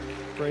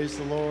Praise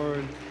the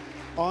Lord.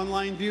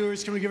 Online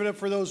viewers, can we give it up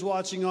for those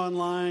watching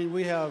online?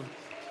 We have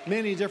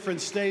many different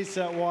states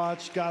that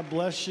watch. God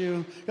bless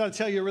you. Got to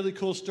tell you a really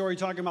cool story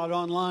talking about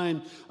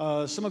online.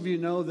 Some of you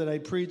know that I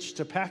preach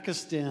to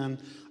Pakistan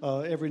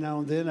every now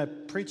and then. I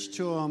preached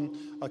to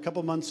them a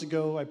couple months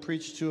ago. I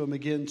preached to them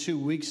again 2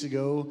 weeks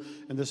ago.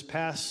 And this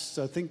past,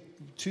 I think,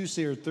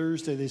 Tuesday or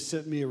Thursday, they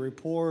sent me a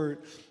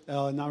report.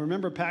 Now,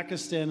 remember,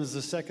 Pakistan is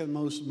the second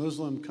most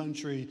Muslim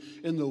country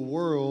in the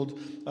world.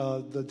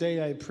 The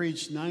day I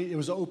preached, it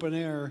was open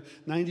air.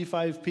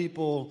 95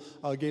 people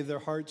gave their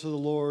heart to the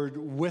Lord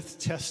with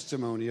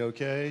testimony,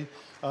 okay?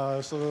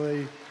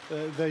 So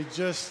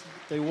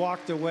they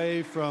walked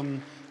away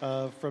from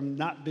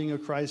not being a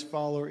Christ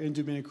follower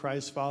into being a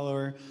Christ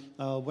follower.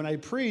 When I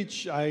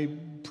preach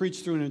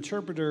through an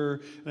interpreter,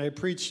 and I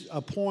preach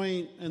a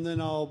point, and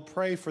then I'll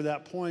pray for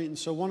that point. And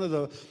so one of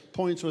the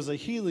points was a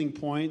healing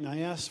point, and I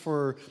asked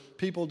for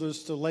people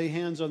just to lay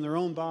hands on their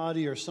own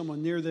body or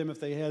someone near them if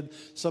they had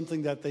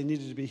something that they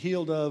needed to be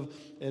healed of.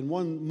 And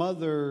one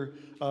mother,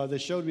 they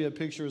showed me a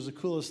picture, it was the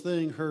coolest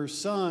thing. Her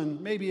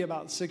son, maybe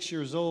about 6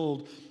 years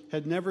old,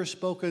 had never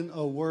spoken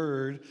a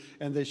word,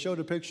 and they showed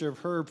a picture of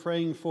her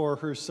praying for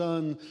her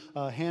son,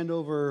 hand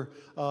over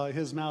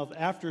his mouth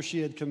after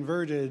she had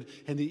converted,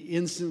 and he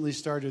instantly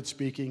started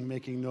speaking,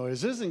 making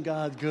noise. Isn't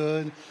God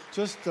good?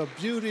 Just the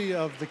beauty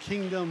of the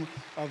kingdom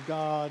of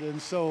God.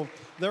 And so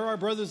they're our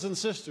brothers and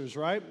sisters,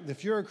 right?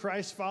 If you're a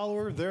Christ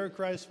follower, they're a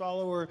Christ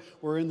follower.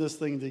 We're in this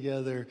thing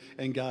together,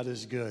 and God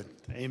is good.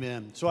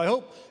 Amen. So I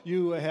hope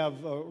you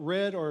have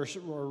read or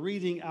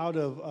reading out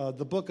of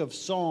the book of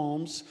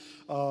Psalms.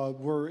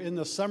 We're in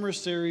the summer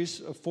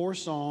series of 4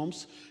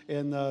 Psalms,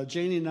 and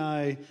Janie and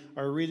I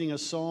are reading a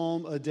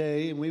psalm a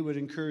day, and we would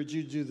encourage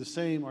you to do the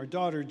same. Our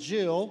daughter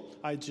Jill,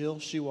 hi Jill,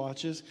 she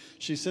watches.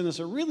 She sent us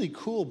a really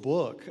cool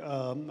book.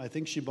 I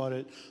think she bought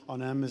it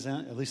on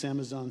Amazon, at least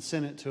Amazon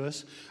sent it to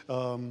us.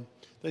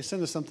 They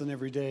send us something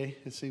every day,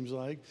 it seems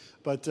like,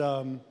 but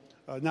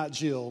not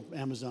Jill,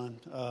 Amazon.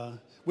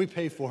 We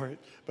pay for it,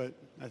 but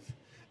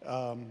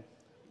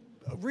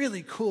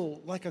really cool,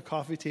 like a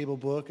coffee table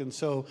book. And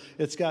so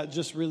it's got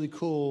just really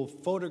cool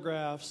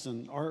photographs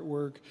and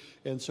artwork.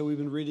 And so we've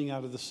been reading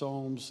out of the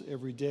Psalms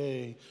every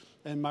day.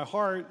 And my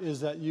heart is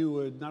that you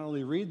would not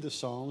only read the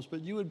Psalms, but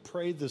you would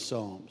pray the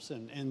Psalms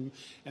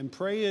and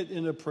pray it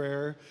in a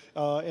prayer.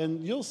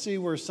 And you'll see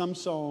where some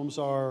Psalms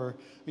are,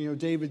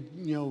 David,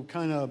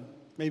 kind of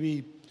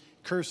maybe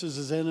curses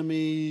his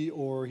enemy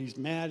or he's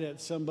mad at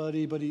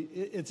somebody, but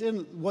it's in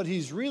what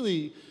he's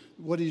really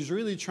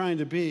trying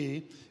to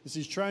be is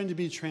he's trying to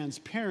be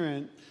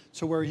transparent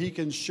to where he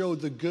can show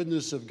the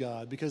goodness of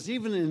God. Because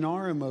even in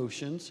our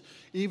emotions,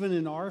 even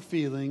in our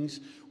feelings,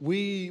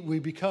 we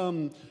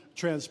become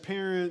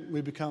transparent,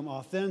 we become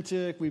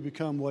authentic, we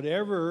become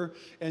whatever,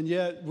 and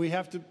yet we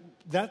have to,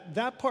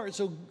 that part's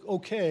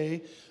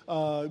okay.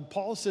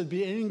 Paul said,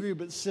 be angry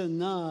but sin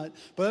not.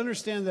 But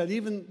understand that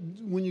even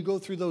when you go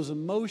through those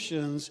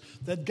emotions,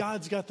 that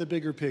God's got the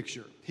bigger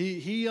picture.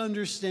 He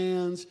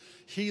understands,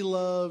 he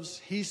loves,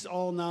 he's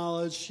all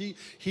knowledge,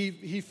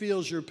 he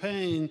feels your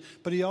pain,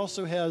 but he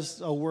also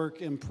has a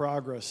work in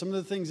progress. Some of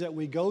the things that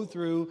we go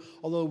through,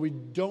 although we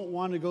don't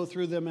want to go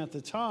through them at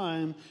the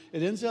time,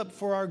 it ends up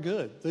for our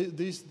good.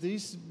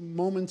 These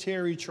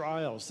momentary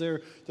trials,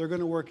 they're going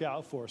to work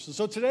out for us. And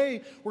so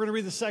today, we're going to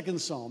read the second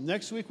Psalm.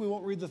 Next week, we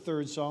won't read the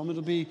third Psalm.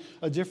 It'll be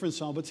a different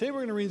Psalm. But today, we're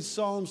going to read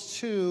Psalms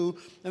 2,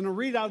 and we'll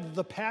read out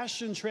the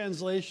Passion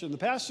Translation. The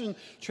Passion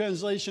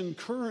Translation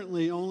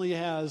currently only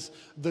has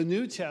the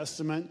New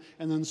Testament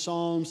and then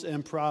Psalms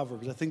and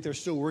Proverbs. I think they're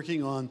still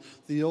working on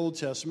the Old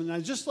Testament. And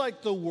I just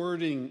like the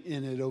wording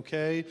in it,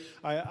 okay?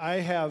 I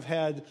have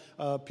had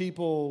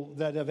people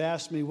that have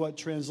asked me what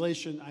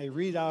translation I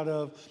read out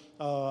of.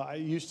 I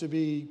used to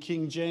be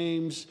King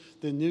James,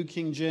 then New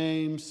King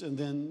James, and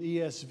then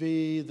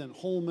ESV, then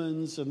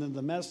Holman's, and then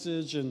the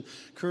Message. And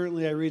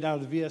currently, I read out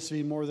of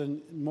ESV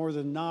more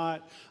than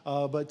not.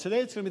 But today,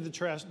 it's going to be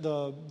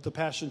the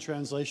Passion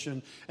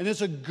Translation, and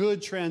it's a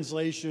good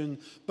translation.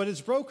 But it's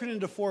broken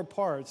into 4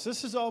 parts.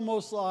 This is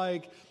almost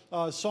like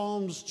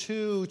Psalms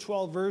 2,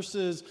 12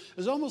 verses,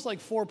 is almost like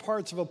 4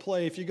 parts of a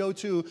play. If you go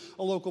to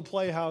a local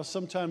playhouse,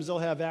 sometimes they'll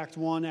have Act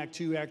 1, Act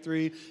 2, Act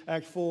 3,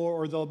 Act 4,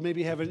 or they'll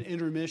maybe have an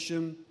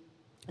intermission.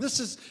 This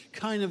is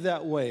kind of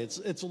that way.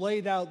 It's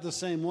laid out the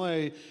same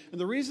way. And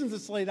the reason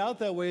it's laid out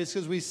that way is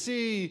because we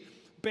see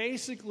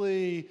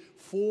basically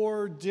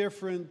 4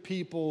 different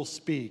people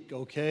speak,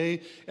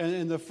 okay?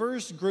 And the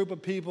first group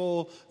of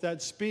people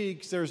that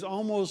speaks, there's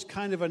almost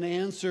kind of an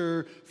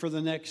answer for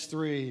the next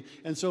 3.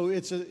 And so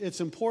it's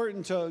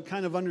important to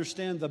kind of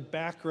understand the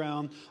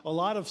background. A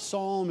lot of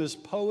psalm is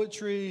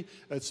poetry,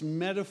 it's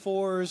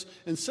metaphors.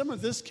 In some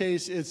of this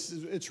case,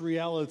 it's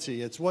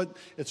reality. It's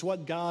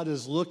what God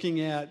is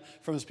looking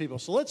at from his people.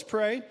 So let's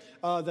pray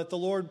that the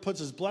Lord puts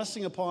his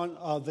blessing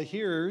upon the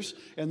hearers,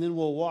 and then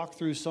we'll walk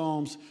through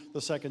Psalms, the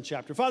 2nd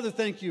chapter. Father,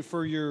 thank you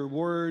for your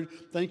word.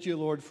 Thank you,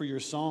 Lord, for your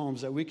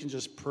Psalms, that we can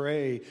just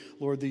pray,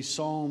 Lord, these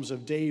Psalms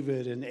of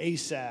David and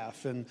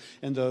Asaph and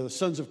the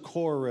sons of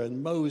Korah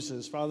and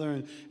Moses,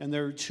 Father, and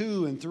they're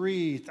 2,000 and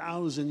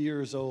 3,000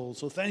 years old.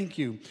 So thank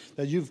you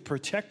that you've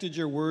protected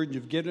your word and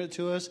you've given it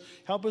to us.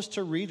 Help us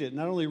to read it,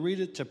 not only read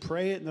it, to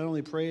pray it, not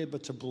only pray it,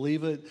 but to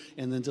believe it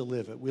and then to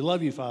live it. We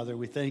love you, Father.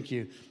 We thank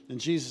you. In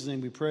Jesus'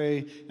 name we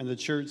pray. And the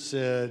church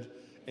said,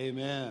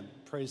 amen.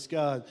 Praise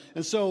God.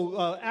 And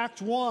so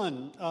Act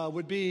 1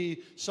 would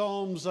be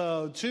Psalms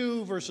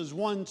 2, verses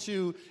 1,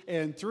 2,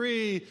 and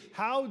 3.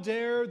 How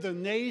dare the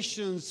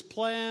nations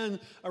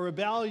plan a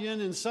rebellion?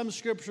 And some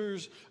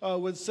scriptures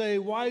would say,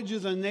 why do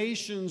the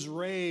nations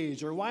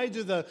rage? Or why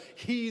do the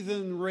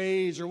heathen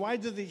rage? Or why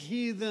do the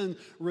heathen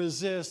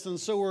resist? And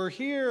so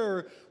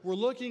we're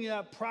looking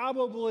at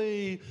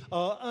probably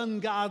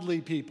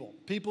ungodly people.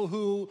 People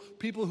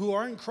who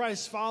aren't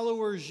Christ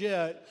followers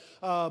yet,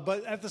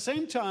 but at the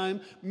same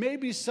time,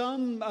 maybe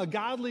some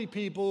godly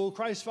people,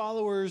 Christ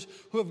followers,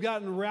 who have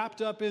gotten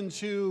wrapped up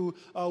into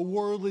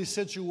worldly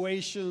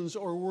situations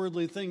or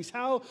worldly things.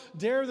 How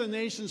dare the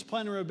nations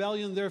plan a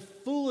rebellion? Their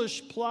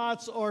foolish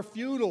plots are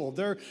futile.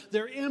 They're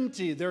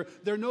empty.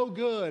 They're no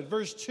good.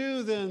 Verse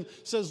 2 then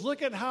says,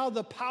 look at how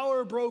the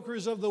power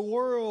brokers of the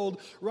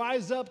world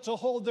rise up to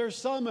hold their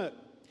summit.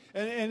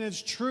 And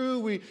it's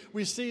true.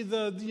 We see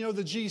the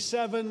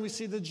G7, we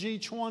see the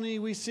G20,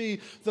 we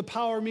see the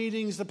power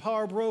meetings, the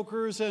power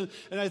brokers, and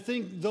I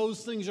think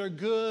those things are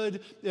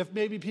good if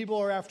maybe people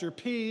are after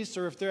peace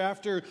or if they're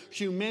after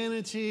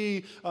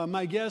humanity.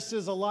 My guess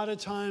is a lot of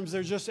times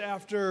they're just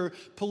after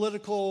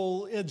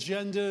political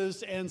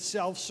agendas and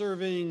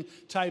self-serving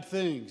type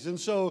things. And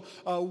so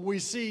we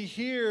see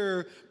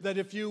here that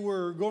if you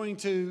were going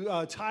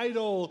to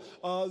title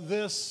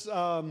this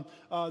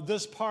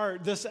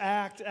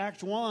act,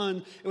 Act 1,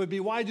 it would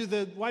be, why do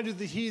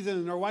the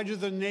heathen or why do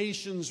the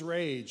nations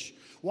rage?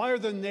 Why are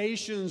the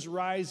nations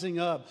rising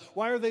up?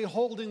 Why are they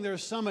holding their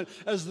summit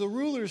as the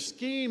rulers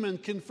scheme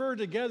and confer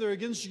together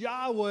against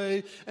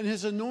Yahweh and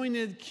his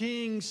anointed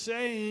king,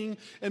 saying,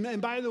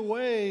 and by the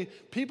way,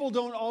 people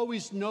don't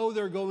always know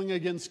they're going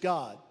against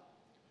God.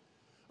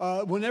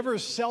 Whenever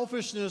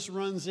selfishness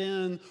runs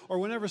in, or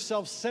whenever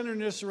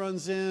self-centeredness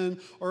runs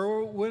in,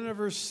 or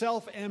whenever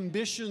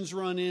self-ambitions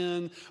run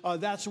in,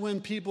 that's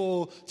when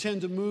people tend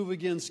to move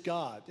against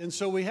God. And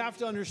so we have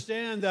to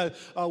understand that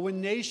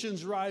when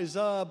nations rise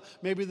up,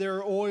 maybe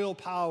their oil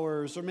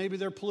powers, or maybe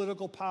their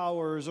political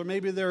powers, or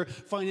maybe their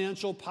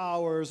financial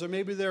powers, or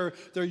maybe they're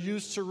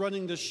used to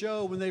running the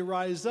show. When they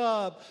rise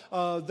up,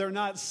 they're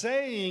not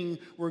saying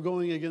we're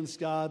going against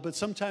God, but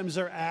sometimes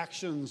their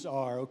actions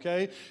are,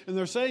 okay? And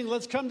they're saying,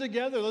 let's come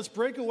together. Let's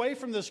break away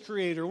from this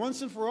creator.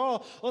 Once and for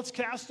all, let's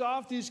cast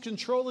off these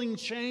controlling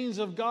chains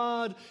of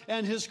God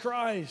and his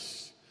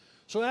Christ.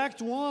 So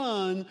Act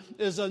 1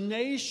 is a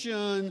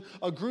nation,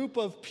 a group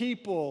of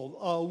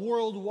people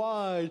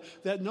worldwide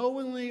that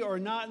knowingly or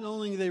not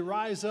knowingly, they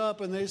rise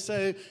up and they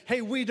say,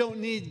 hey, we don't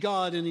need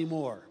God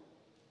anymore.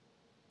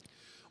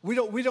 We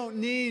don't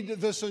need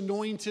this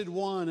anointed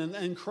one.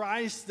 And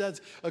Christ,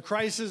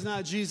 Christ is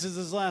not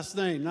Jesus' last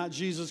name, not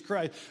Jesus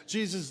Christ.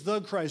 Jesus the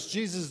Christ,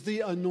 Jesus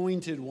the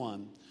anointed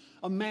one.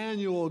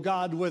 Emmanuel,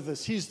 God with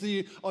us. He's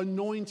the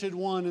anointed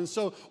one. And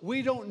so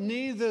we don't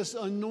need this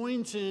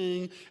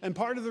anointing. And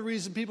part of the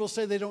reason people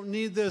say they don't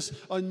need this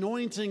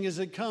anointing is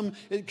it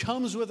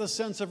comes with a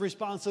sense of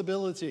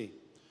responsibility.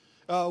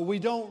 We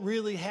don't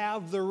really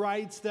have the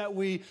rights that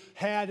we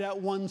had at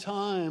one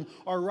time.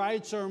 Our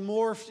rights are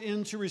morphed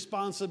into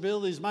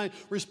responsibilities. My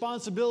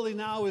responsibility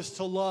now is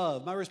to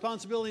love. My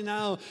responsibility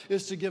now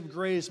is to give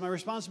grace. My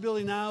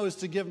responsibility now is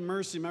to give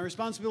mercy. My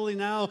responsibility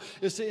now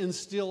is to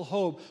instill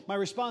hope. My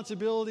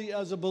responsibility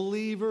as a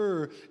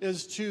believer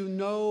is to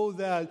know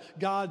that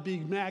God be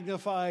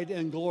magnified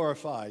and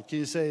glorified. Can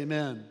you say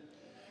amen?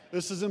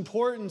 This is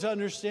important to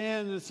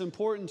understand, and it's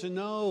important to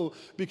know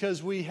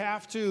because we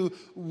have to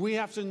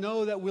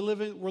know that we're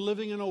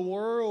living in a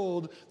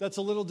world that's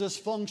a little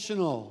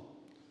dysfunctional.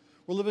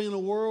 We're living in a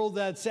world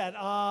that's at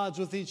odds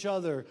with each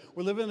other.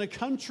 We live in a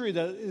country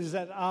that is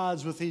at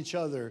odds with each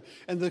other.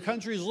 And the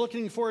country is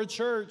looking for a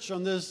church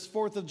on this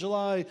 4th of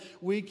July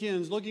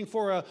weekend, looking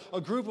for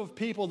a group of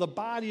people, the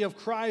body of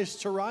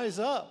Christ, to rise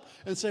up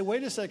and say,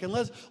 wait a second,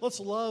 let's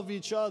love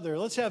each other.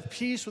 Let's have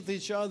peace with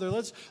each other.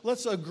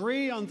 Let's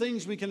agree on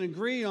things we can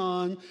agree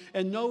on,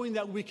 and knowing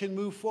that we can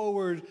move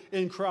forward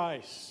in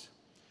Christ.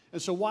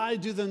 And so why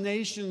do the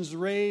nations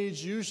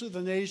rage? Usually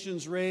the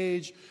nations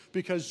rage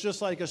because just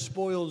like a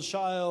spoiled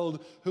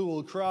child who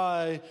will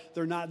cry,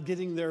 they're not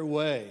getting their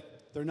way.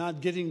 They're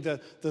not getting the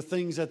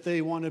things that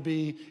they want to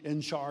be in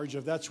charge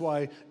of. That's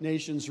why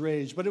nations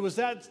rage. But it was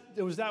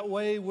that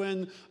way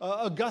when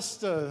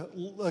Augustine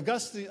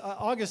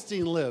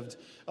lived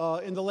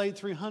in the late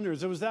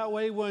 300s. It was that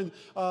way when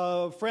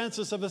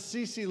Francis of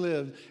Assisi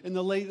lived in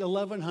the late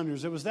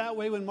 1100s. It was that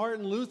way when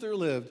Martin Luther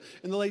lived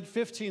in the late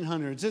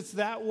 1500s. It's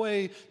that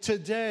way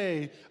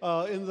today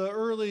in the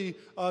early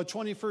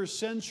 21st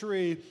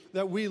century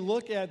that we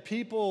look at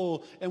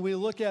people and we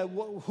look at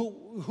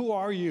who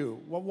are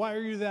you? Why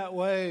are you that way?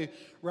 way,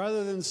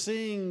 rather than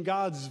seeing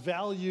God's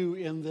value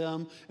in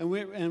them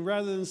and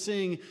rather than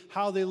seeing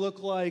how they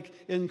look like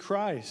in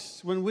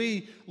Christ. When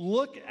we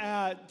look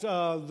at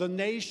the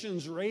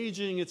nations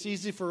raging, it's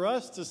easy for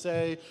us to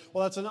say,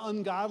 well, that's an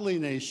ungodly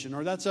nation,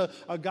 or that's a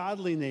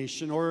godly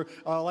nation. Or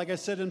like I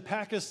said, in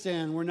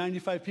Pakistan, where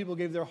 95 people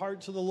gave their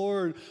heart to the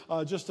Lord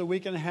just a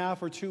week and a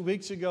half or 2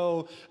 weeks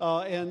ago,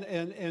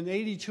 and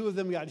 82 of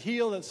them got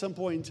healed at some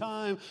point in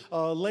time.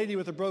 A lady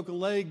with a broken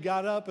leg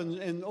got up,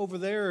 and over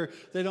there,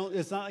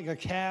 it's not like a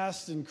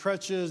cast and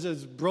crutches.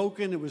 It's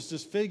broken. It was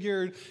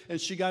disfigured. And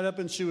she got up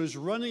and she was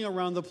running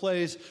around the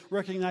place,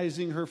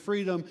 recognizing her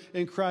freedom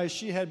in Christ.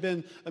 She had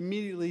been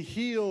immediately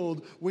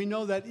healed. We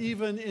know that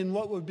even in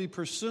what would be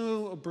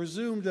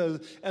presumed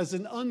as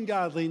an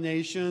ungodly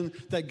nation,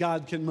 that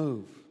God can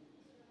move.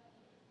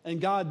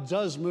 And God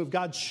does move.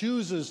 God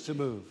chooses to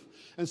move.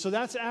 And so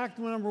that's act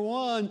number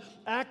one.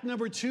 Act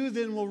number two,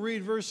 then we'll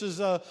read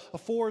verses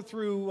 4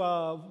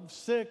 through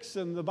 6.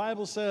 And the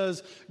Bible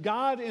says,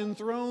 God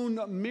enthroned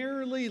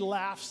merely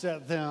laughs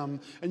at them.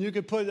 And you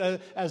could put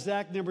as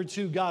act number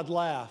two, God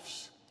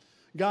laughs.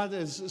 God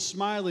is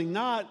smiling,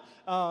 not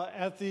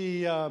at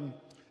the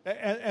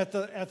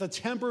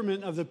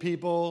temperament of the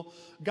people.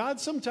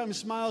 God sometimes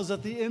smiles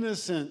at the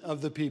innocent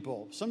of the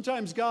people.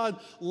 Sometimes God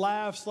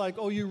laughs like,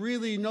 oh, you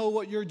really know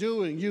what you're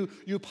doing.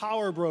 You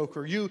power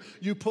broker, you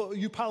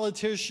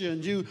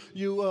politician,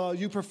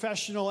 you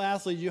professional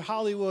athlete, you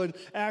Hollywood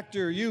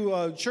actor,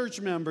 you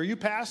church member, you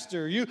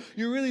pastor. You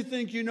really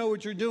think you know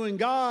what you're doing.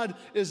 God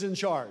is in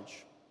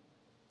charge.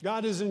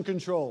 God is in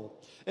control.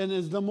 And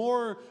as the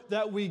more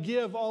that we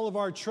give all of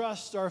our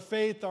trust, our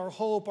faith, our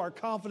hope, our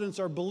confidence,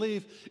 our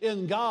belief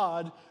in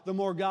God, the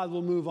more God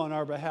will move on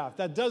our behalf.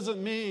 That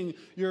doesn't mean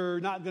you're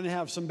not going to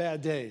have some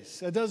bad days.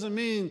 That doesn't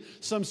mean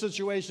some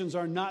situations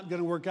are not going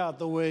to work out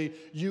the way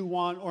you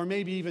want or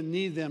maybe even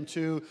need them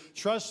to.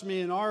 Trust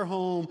me, in our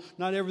home,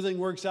 not everything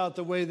works out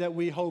the way that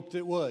we hoped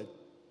it would.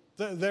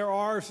 There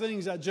are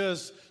things that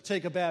just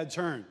take a bad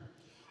turn.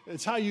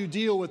 It's how you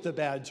deal with the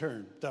bad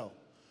turn, though.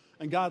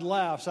 And God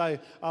laughs.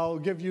 I'll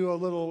give you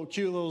a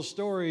cute little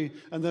story,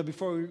 and then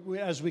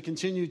as we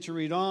continue to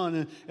read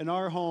on, in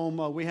our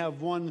home, we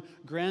have one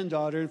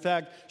granddaughter. In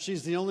fact,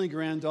 she's the only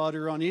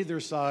granddaughter on either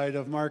side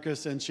of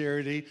Marcus and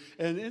Charity.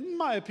 And in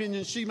my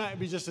opinion, she might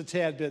be just a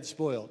tad bit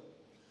spoiled.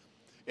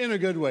 In a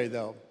good way,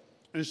 though.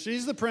 And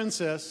she's the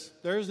princess.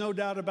 There's no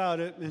doubt about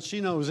it, and she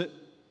knows it.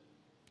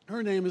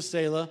 Her name is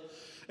Selah.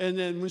 And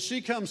then when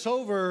she comes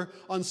over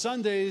on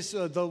Sundays,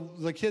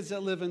 the kids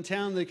that live in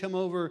town, they come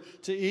over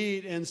to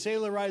eat, and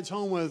Selah rides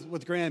home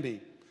with Grammy.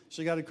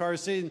 She got a car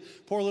seat, and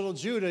poor little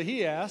Judah,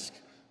 he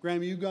asked,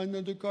 Grammy, you got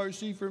another car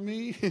seat for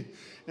me?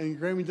 And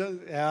Grammy does,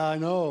 yeah, I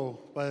know,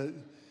 but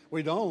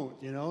we don't,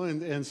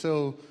 and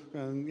so,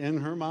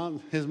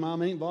 and his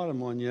mom ain't bought him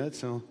one yet,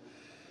 so,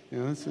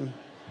 it's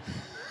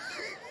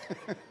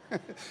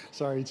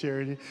sorry,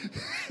 Charity.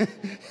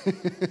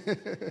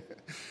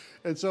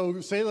 And so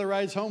Selah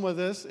rides home with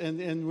us,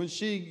 and when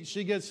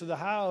she gets to the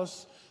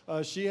house,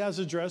 she has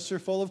a dresser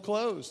full of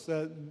clothes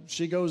that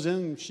she goes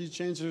in, she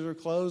changes her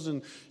clothes,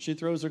 and she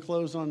throws her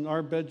clothes on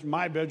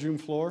my bedroom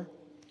floor.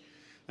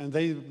 And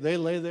they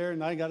lay there,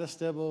 and I got to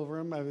step over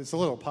them. It's a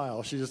little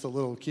pile. She's just a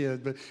little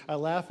kid. But I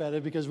laugh at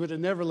it because we'd have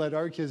never let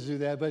our kids do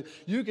that. But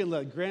you can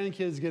let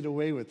grandkids get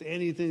away with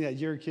anything that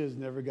your kids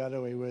never got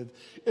away with.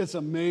 It's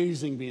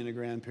amazing being a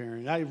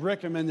grandparent. I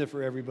recommend it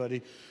for everybody.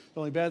 The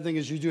only bad thing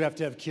is you do have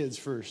to have kids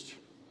first.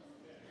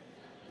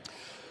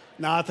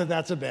 Not that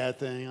that's a bad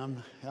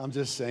thing. I'm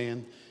just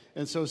saying.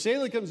 And so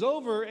Selah comes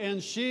over,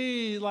 and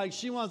she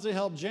wants to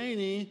help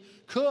Janie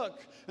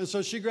cook. And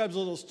so she grabs a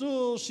little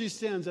stool, she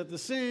stands at the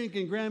sink,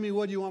 and Grammy,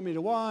 what do you want me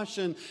to wash?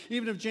 And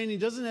even if Janie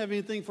doesn't have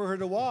anything for her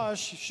to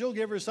wash, she'll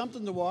give her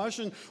something to wash.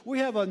 And we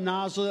have a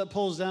nozzle that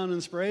pulls down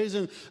and sprays.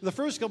 And the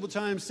first couple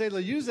times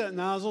Selah used that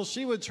nozzle,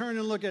 she would turn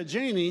and look at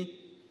Janie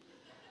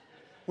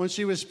when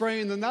she was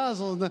spraying the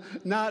nozzle,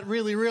 not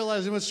really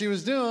realizing what she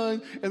was doing.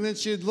 And then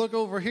she'd look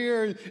over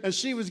here, and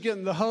she was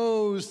getting the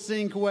hose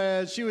sink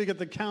wet. She would get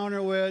the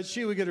counter wet.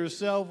 She would get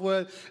herself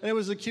wet. And it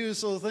was the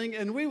cutest little thing.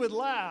 And we would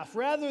laugh.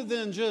 Rather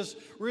than just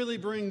really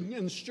bring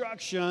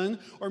instruction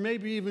or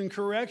maybe even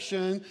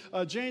correction,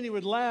 Janie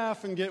would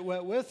laugh and get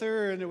wet with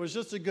her, and it was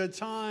just a good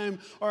time.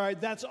 All right,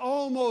 that's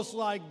almost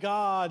like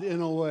God in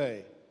a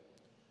way.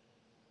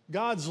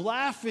 God's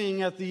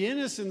laughing at the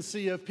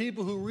innocency of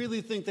people who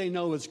really think they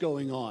know what's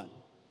going on.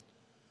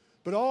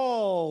 But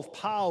all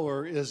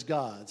power is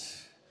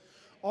God's.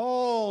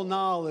 All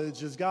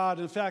knowledge is God.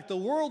 In fact, the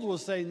world will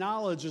say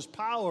knowledge is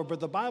power,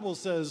 but the Bible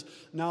says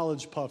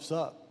knowledge puffs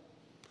up.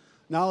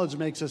 Knowledge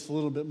makes us a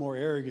little bit more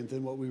arrogant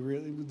than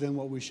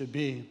what we should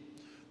be.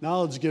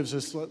 Knowledge gives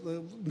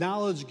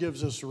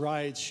us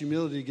rights.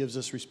 Humility gives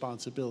us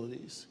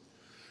responsibilities.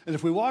 And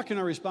if we walk in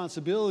our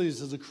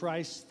responsibilities as a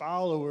Christ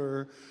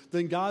follower,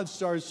 then God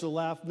starts to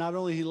laugh. Not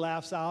only he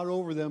laughs out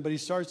over them, but he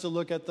starts to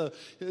look at the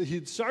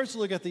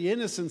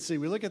innocency.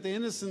 We look at the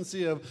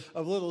innocency of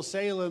little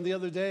Salem. The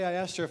other day I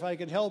asked her if I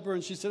could help her,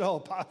 and she said, "Oh,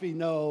 Poppy,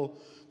 no.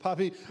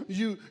 Poppy,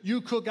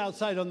 you cook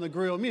outside on the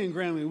grill. Me and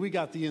Grammy, we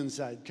got the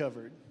inside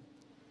covered."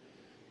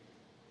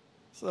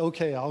 So,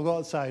 okay, I'll go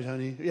outside,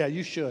 honey. Yeah,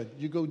 you should.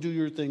 You go do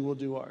your thing, we'll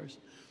do ours.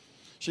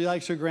 She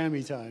likes her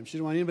Grammy time. She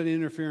don't want anybody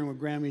interfering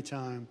with Grammy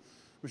time.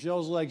 But she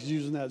also likes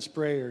using that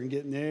sprayer and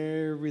getting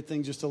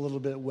everything just a little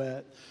bit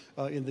wet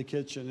in the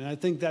kitchen. And I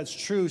think that's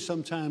true.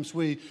 Sometimes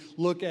we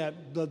look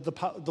at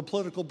the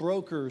political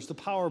brokers, the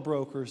power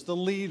brokers, the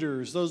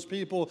leaders, those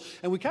people,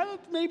 and we kind of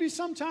maybe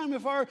sometime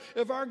if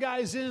our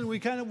guy's in,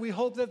 we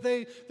hope that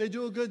they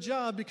do a good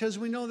job because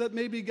we know that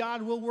maybe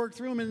God will work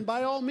through them. And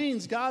by all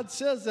means, God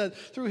says that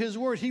through His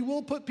Word, He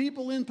will put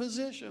people in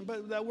position.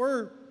 But that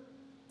we're,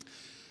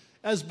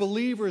 as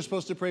believers,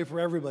 supposed to pray for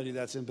everybody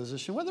that's in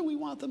position, whether we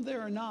want them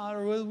there or not,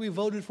 or whether we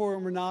voted for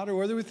them or not, or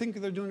whether we think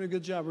they're doing a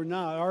good job or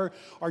not.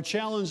 Our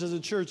challenge as a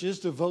church is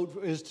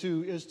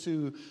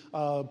to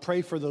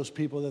pray for those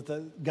people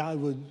that God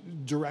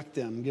would direct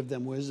them, give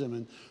them wisdom,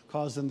 and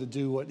cause them to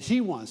do what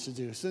He wants to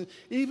do. So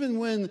even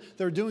when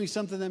they're doing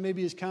something that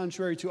maybe is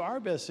contrary to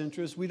our best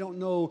interest, we don't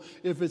know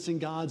if it's in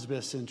God's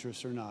best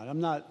interest or not.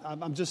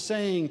 I'm just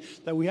saying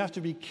that we have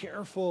to be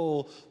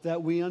careful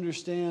that we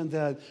understand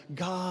that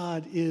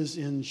God is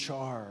in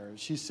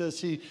charge. He says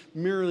He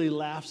merely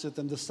laughs at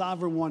them. The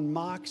Sovereign One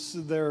mocks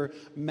their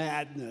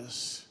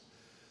madness.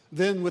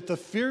 Then with the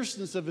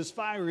fierceness of His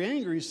fiery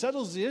anger, He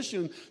settles the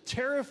issue and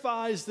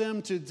terrifies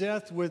them to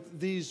death with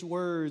these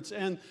words.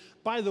 And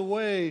by the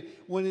way,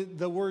 when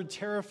the word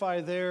terrify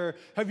there,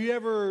 have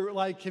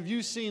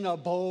you seen a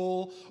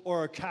bull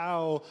or a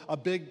cow, a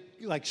big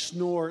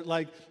snort?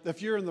 Like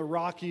if you're in the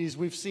Rockies,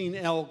 we've seen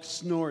elk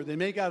snort. They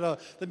make out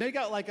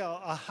like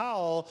a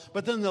howl,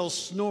 but then they'll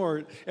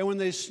snort. And when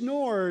they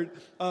snort,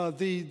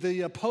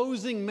 the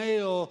opposing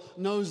male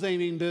knows they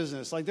mean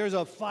business. Like there's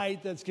a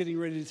fight that's getting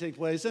ready to take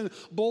place. And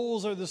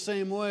bulls are the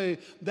same way.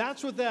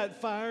 That's what that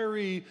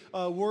fiery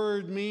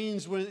word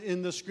means when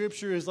in the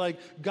scripture is like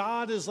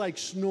God is like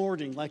snorting,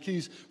 like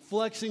He's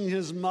flexing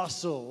His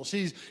muscles.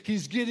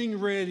 He's getting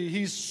ready.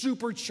 He's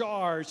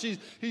supercharged.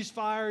 He's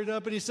fired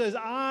up. And He says,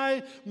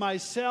 I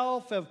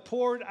myself have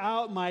poured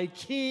out my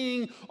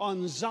King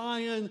on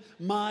Zion,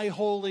 my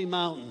holy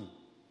mountain.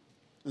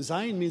 And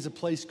Zion means a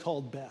place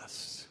called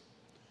best.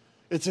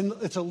 It's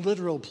a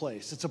literal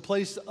place. It's a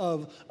place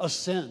of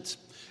ascent.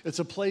 It's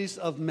a place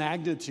of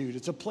magnitude.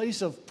 It's a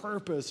place of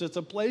purpose. It's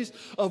a place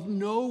of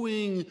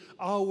knowing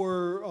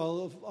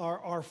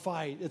our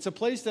fight. It's a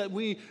place that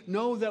we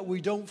know that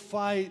we don't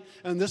fight.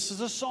 And this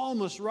is a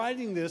psalmist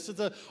writing this. It's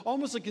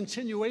almost a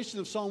continuation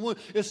of Psalm 1.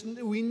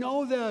 We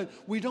know that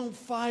we don't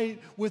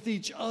fight with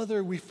each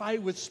other. We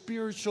fight with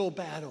spiritual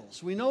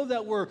battles. We know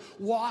that we're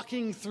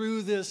walking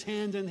through this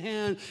hand in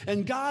hand.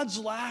 And God's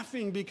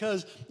laughing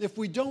because if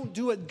we don't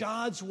do it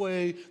God's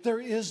way, there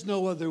is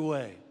no other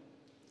way.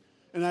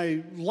 And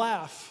I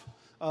laugh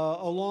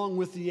along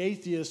with the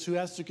atheist who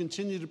has to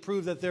continue to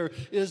prove that there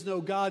is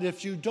no God.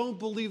 If you don't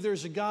believe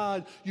there's a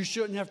God, you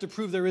shouldn't have to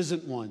prove there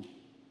isn't one.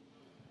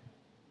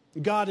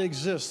 God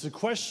exists. The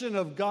question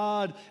of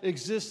God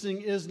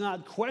existing is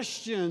not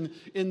questioned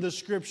in the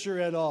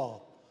Scripture at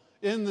all.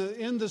 In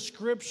the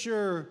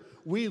Scripture,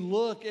 we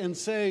look and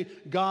say,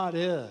 God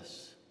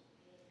is.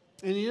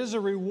 And He is a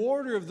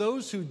rewarder of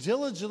those who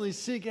diligently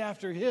seek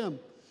after Him.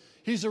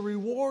 He's a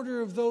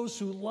rewarder of those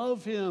who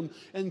love Him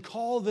and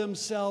call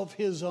themselves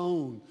His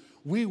own.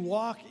 We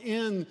walk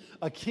in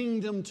a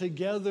kingdom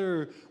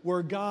together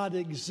where God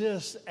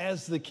exists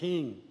as the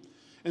King.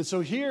 And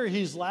so here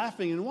He's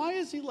laughing. And why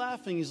is He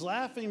laughing? He's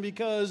laughing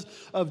because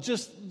of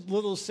just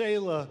little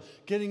Selah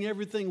getting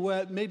everything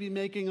wet, maybe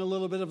making a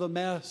little bit of a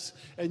mess,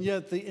 and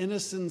yet the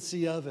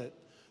innocency of it.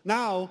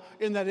 Now,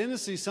 in that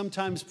innocency,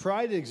 sometimes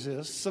pride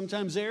exists,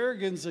 sometimes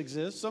arrogance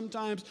exists,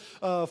 sometimes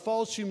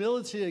false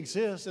humility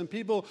exists, and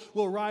people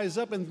will rise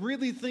up and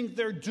really think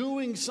they're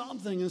doing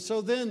something. And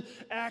so then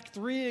Act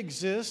 3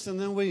 exists, and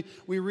then we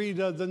read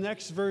the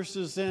next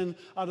verses then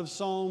out of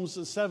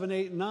Psalms 7,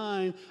 8,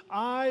 9.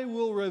 I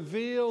will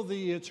reveal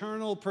the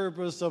eternal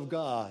purpose of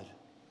God.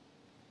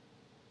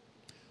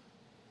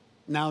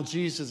 Now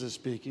Jesus is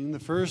speaking. The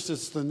first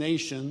is the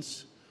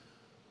nations,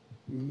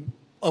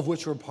 of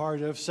which we're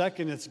part of.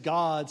 Second, it's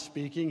God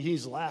speaking.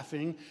 He's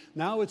laughing.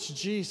 Now it's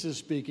Jesus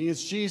speaking.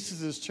 It's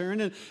Jesus'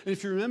 turn. And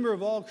if you remember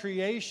of all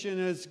creation,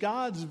 it's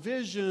God's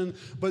vision,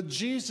 but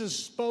Jesus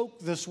spoke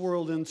this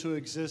world into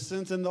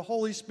existence, and the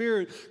Holy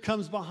Spirit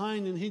comes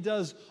behind and He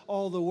does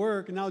all the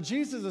work. Now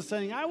Jesus is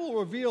saying, I will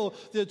reveal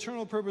the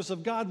eternal purpose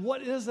of God.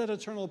 What is that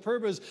eternal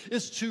purpose?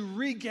 It's to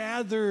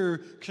regather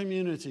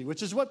community,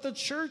 which is what the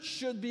church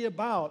should be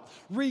about.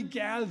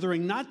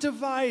 Regathering, not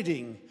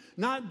dividing,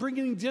 not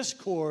bringing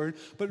discord,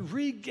 but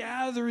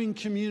regathering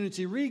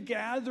community,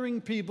 regathering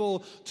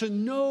people to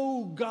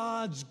know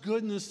God's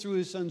goodness through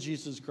His Son,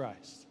 Jesus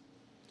Christ.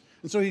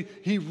 And so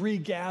he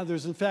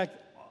regathers. In fact,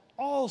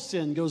 All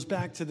sin goes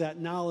back to that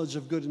knowledge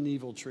of good and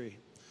evil tree.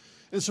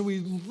 And so we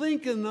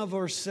think of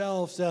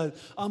ourselves that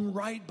I'm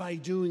right by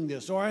doing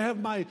this, or I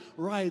have my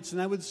rights. And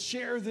I would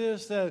share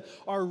this, that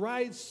our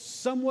rights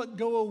somewhat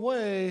go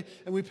away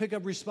and we pick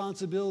up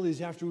responsibilities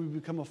after we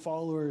become a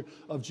follower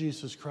of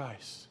Jesus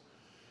Christ.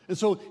 And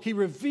so he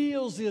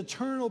reveals the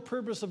eternal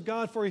purpose of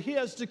God, for he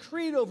has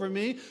decreed over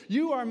me,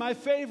 you are my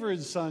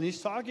favored son.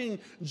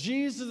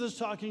 Jesus is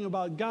talking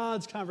about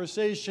God's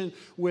conversation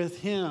with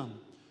him.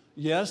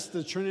 Yes,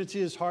 the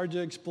Trinity is hard to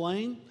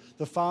explain.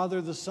 The Father,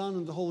 the Son,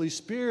 and the Holy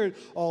Spirit,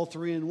 all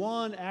three in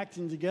one,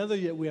 acting together,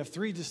 yet we have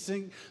three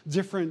distinct,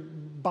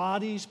 different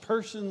bodies,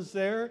 persons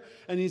there.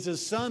 And he's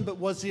his son, but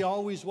was he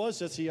always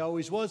was? Yes, he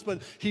always was,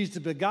 but he's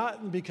the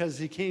begotten because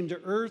he came to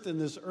earth in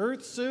this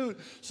earth suit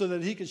so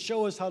that he could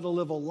show us how to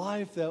live a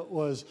life that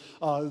was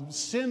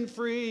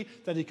sin-free,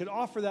 that he could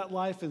offer that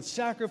life in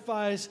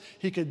sacrifice.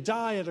 He could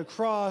die at a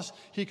cross.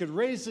 He could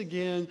raise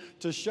again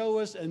to show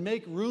us and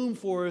make room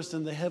for us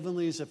in the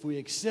heavenlies if we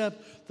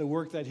accept the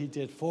work that he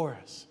did for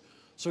us.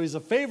 So he's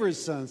a favored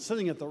son,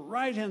 sitting at the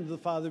right hand of the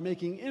Father,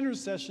 making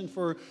intercession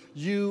for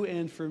you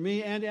and for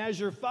me. And as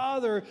your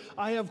Father,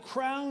 I have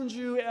crowned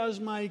you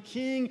as my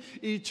King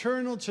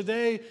eternal.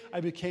 Today, I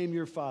became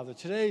your Father.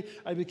 Today,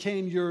 I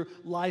became your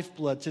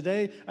lifeblood.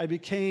 Today, I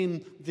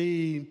became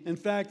in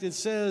fact, it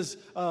says,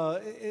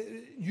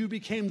 you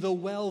became the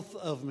wealth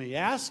of me.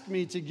 Ask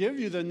me to give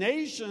you the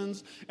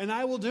nations, and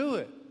I will do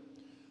it.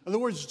 In other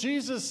words,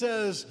 Jesus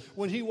says,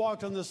 when he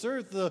walked on this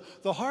earth,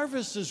 the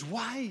harvest is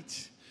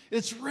white.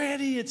 It's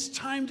ready. It's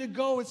time to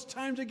go. It's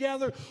time to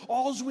gather.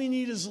 All we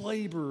need is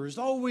laborers.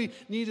 All we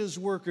need is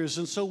workers.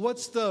 And so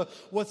what's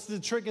the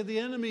trick of the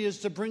enemy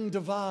is to bring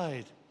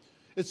divide.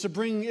 It's to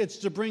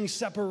bring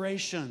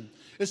separation.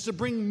 It's to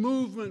bring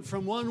movement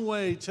from one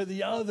way to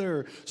the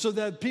other so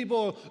that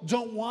people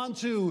don't want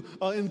to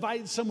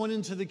invite someone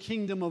into the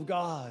kingdom of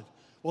God.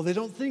 Well, they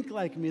don't think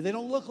like me. They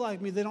don't look like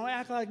me. They don't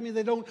act like me.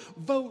 They don't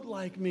vote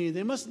like me.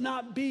 They must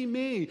not be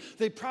me.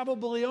 They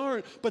probably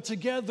aren't. But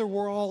together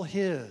we're all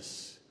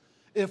his.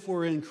 If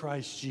we're in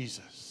Christ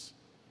Jesus.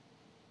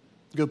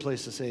 Good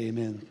place to say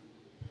amen.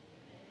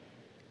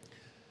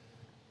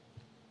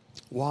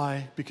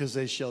 Why? Because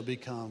they shall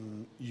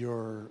become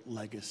your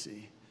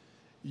legacy.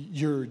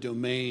 Your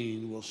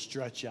domain will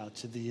stretch out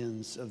to the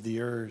ends of the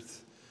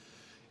earth.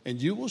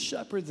 And you will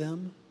shepherd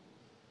them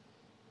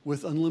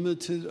with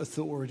unlimited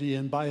authority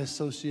and by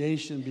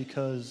association,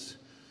 because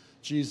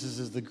Jesus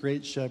is the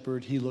great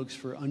shepherd. He looks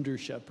for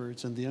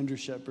under-shepherds, and the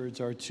under-shepherds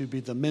are to be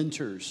the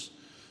mentors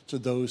to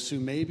those who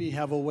maybe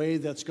have a way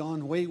that's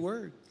gone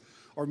wayward,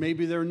 or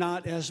maybe they're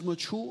not as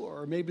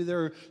mature, or maybe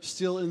they're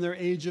still in their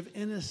age of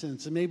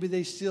innocence, and maybe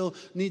they still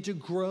need to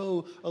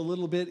grow a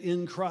little bit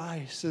in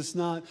Christ. It's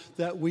not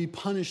that we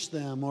punish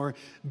them or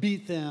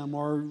beat them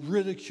or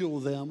ridicule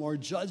them or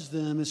judge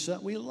them. It's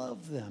that we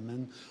love them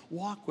and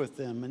walk with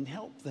them and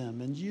help them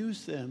and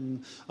use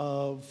them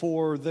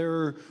for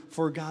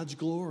God's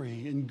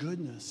glory and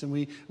goodness. And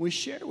we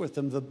share with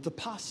them the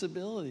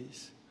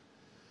possibilities.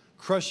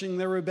 Crushing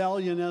their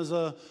rebellion as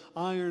an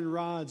iron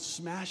rod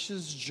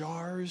smashes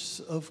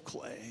jars of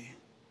clay.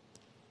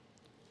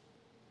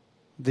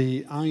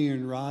 The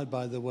iron rod,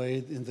 by the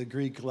way, in the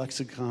Greek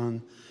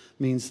lexicon,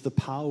 means the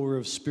power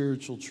of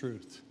spiritual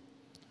truth.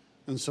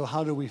 And so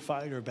how do we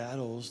fight our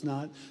battles?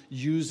 Not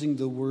using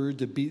the word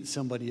to beat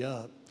somebody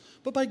up,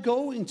 but by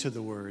going to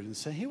the word and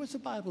saying, hey, what's the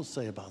Bible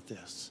say about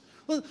this?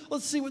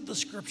 Let's see what the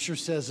Scripture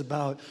says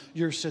about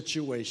your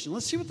situation.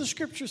 Let's see what the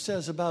Scripture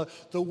says about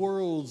the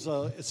world's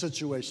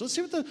situation. Let's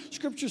see what the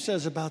Scripture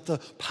says about the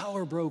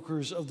power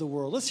brokers of the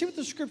world. Let's see what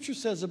the Scripture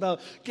says about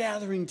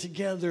gathering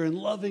together and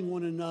loving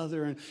one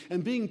another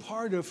and being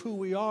part of who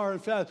we are. In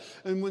fact,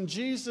 and when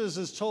Jesus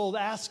is told,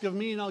 ask of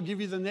me and I'll give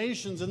you the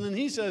nations, and then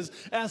he says,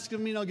 ask of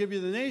me and I'll give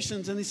you the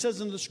nations, and he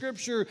says in the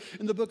Scripture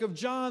in the book of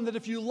John that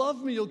if you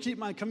love me, you'll keep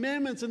my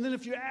commandments, and then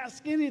if you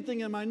ask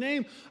anything in my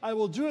name, I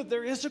will do it.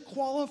 There is a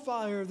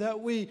qualifier that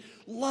we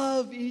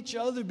love each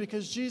other,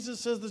 because Jesus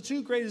says the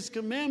two greatest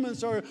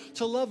commandments are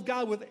to love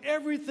God with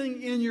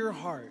everything in your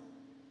heart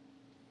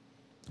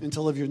and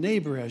to love your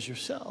neighbor as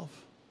yourself.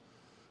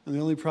 And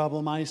the only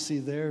problem I see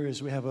there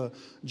is we have a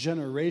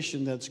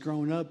generation that's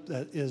grown up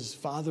that is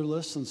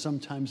fatherless and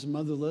sometimes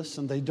motherless,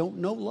 and they don't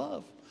know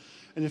love.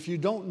 And if you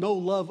don't know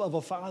love of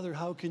a father,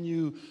 how can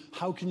you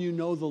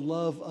know the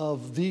love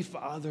of the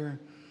Father?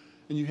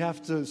 And you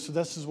have to, so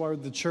this is why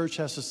the church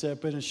has to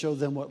step in and show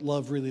them what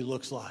love really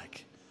looks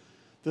like.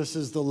 This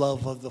is the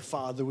love of the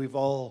Father. We've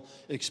all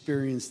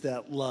experienced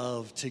that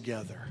love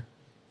together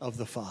of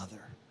the Father.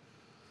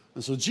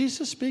 And so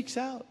Jesus speaks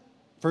out.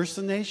 First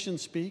the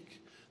nations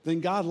speak. Then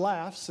God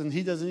laughs, and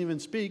he doesn't even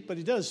speak, but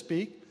he does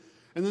speak.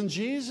 And then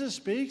Jesus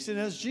speaks, and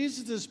as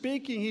Jesus is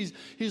speaking,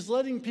 he's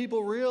letting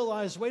people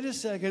realize, wait a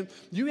second,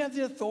 you have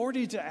the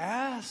authority to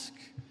ask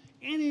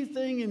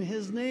anything in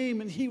his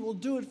name, and he will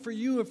do it for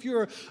you. If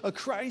you're a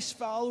Christ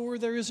follower,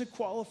 there is a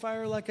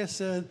qualifier, like I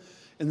said,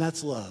 and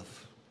that's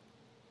love.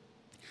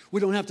 We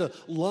don't have to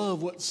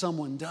love what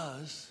someone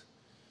does.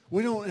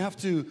 We don't have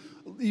to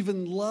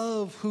even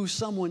love who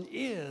someone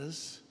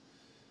is.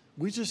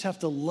 We just have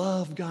to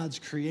love God's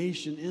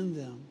creation in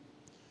them.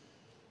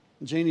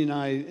 Janie and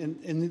I,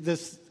 and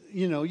this,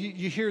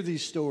 you hear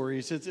these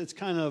stories. It's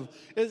kind of,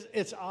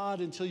 it's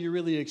odd until you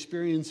really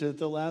experience it.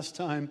 The last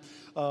time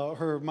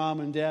her mom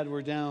and dad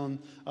were down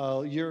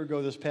a year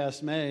ago this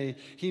past May,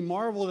 he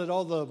marveled at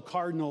all the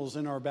cardinals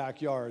in our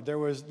backyard. There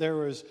was,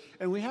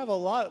 and we have a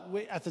lot,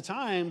 at the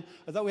time,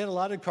 I thought we had a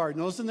lot of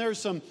cardinals, and there's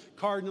some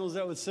cardinals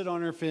that would sit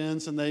on our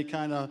fence, and they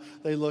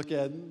look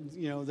at,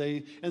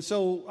 and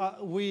so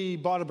we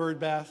bought a bird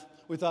bath.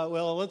 We thought,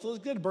 well, let's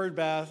get a bird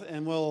bath,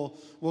 and we'll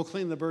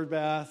clean the bird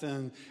bath,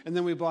 and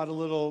then we bought a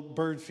little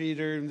bird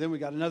feeder, and then we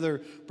got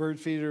another bird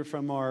feeder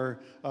from our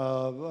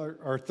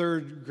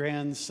third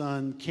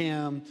grandson,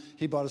 Cam.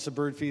 He bought us a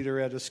bird feeder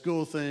at a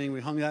school thing.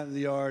 We hung that in the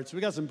yard. So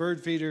we got some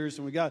bird feeders,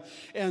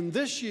 and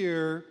this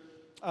year,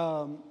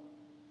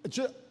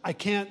 I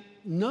can't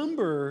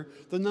number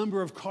the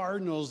number of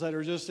cardinals that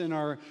are just in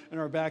our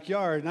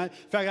backyard. And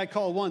in fact, I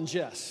call one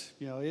Jess.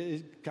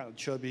 He's kind of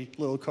chubby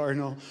little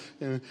cardinal.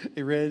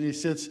 He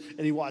sits and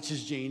he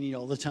watches Janie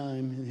all the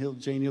time.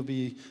 And Janie will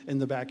be in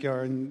the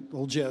backyard, and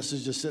old Jess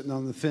is just sitting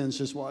on the fence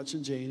just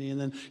watching Janie. And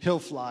then he'll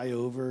fly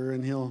over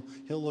and he'll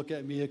look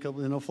at me a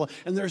couple, and he'll fly.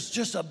 And there's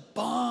just a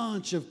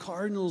bunch of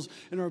cardinals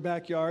in our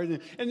backyard.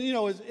 And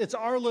it's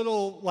our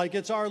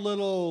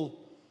little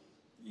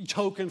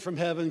token from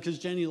heaven, because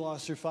Jenny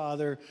lost her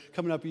father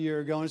coming up a year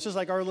ago, and it's just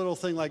like our little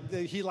thing. Like,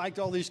 he liked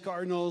all these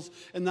cardinals,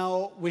 and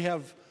now we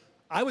have,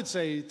 I would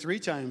say, 3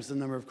 times the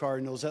number of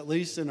cardinals, at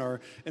least in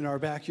our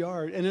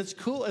backyard, and it's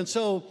cool. And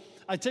so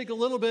I take a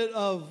little bit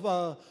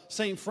of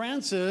St.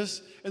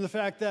 Francis and the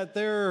fact that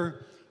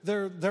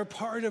they're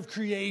part of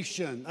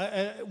creation.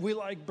 We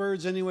like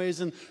birds anyways,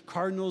 and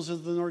cardinals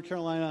is the North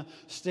Carolina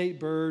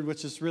state bird,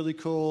 which is really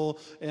cool.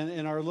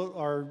 And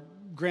our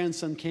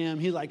grandson Cam,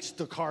 he likes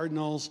the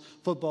Cardinals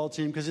football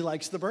team because he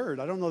likes the bird.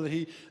 I don't know that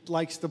he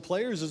likes the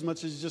players as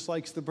much as he just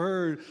likes the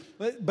bird.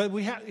 But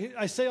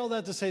I say all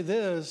that to say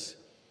this: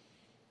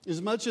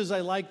 as much as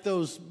I like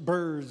those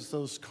birds,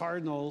 those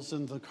cardinals,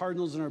 and the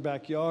cardinals in our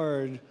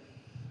backyard,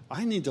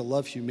 I need to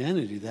love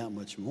humanity that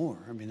much more.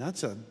 I mean,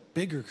 that's a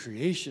bigger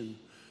creation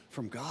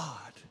from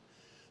God,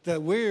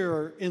 that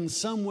we're in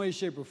some way,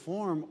 shape, or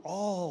form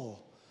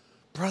all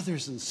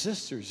brothers and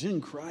sisters in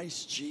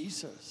Christ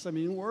Jesus. I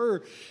mean,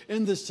 we're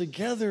in this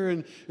together,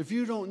 and if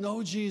you don't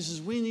know Jesus,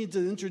 we need to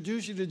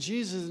introduce you to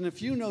Jesus. And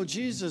if you know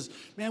Jesus,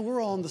 man,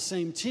 we're all on the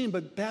same team.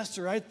 But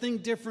Pastor, I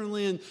think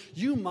differently, and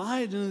you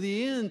might, and in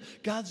the end,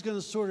 God's going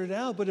to sort it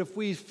out. But if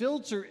we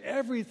filter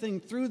everything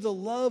through the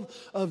love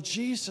of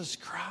Jesus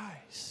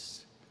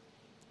Christ,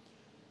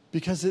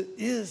 because it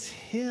is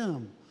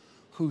Him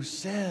who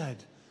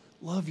said,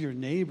 love your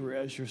neighbor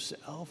as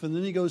yourself. And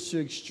then he goes to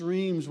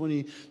extremes when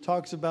he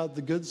talks about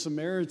the Good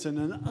Samaritan,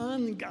 an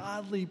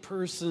ungodly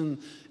person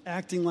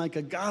acting like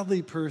a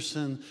godly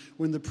person,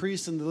 when the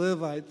priest and the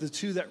Levite, the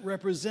two that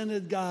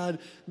represented God,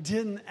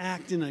 didn't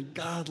act in a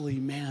godly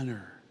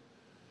manner.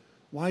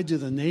 Why do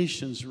the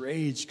nations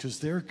rage? Because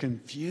they're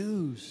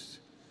confused.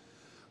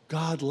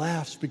 God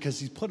laughs because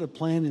He's put a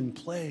plan in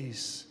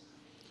place.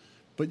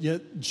 But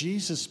yet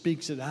Jesus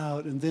speaks it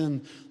out, and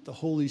then the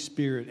Holy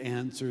Spirit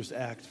answers.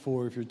 Act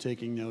 4, if you're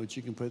taking notes,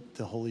 you can put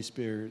the Holy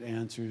Spirit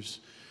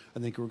answers. I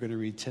think we're going to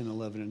read 10,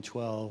 11, and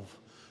 12.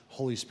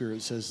 Holy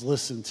Spirit says,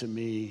 listen to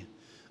me,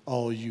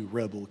 all you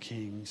rebel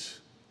kings,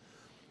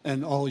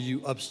 and all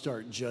you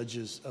upstart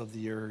judges of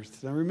the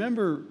earth. Now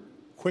remember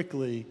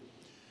quickly,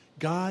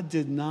 God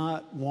did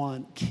not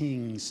want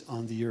kings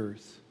on the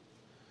earth.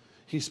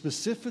 He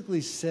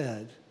specifically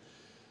said,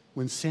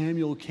 when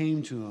Samuel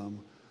came to him,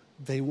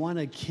 they want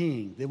a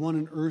king. They want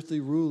an earthly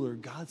ruler.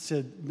 God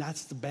said,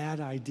 that's the bad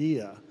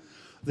idea.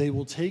 They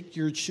will take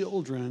your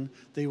children,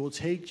 they will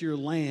take your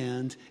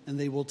land, and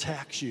they will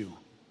tax you.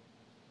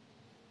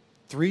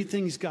 3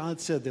 things God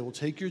said. They will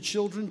take your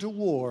children to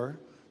war,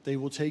 they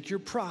will take your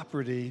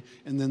property,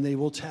 and then they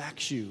will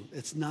tax you.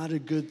 It's not a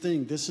good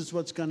thing. This is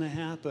what's going to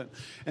happen.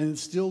 And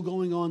it's still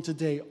going on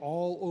today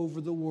all over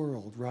the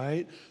world,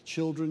 right?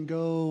 Children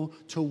go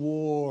to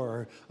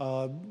war.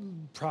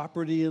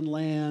 Property and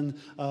land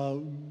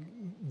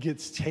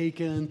gets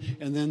taken,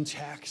 and then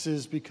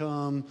taxes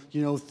become,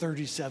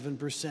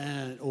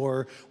 37%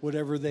 or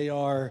whatever they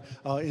are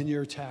in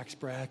your tax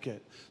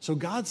bracket. So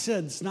God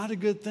said it's not a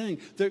good thing.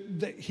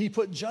 He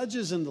put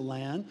judges in the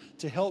land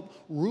to help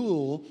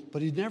rule,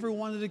 but He never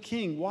wanted a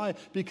king. Why?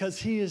 Because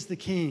He is the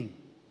king.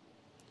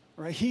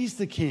 Right? He's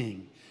the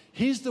king.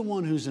 He's the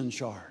one who's in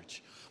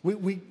charge.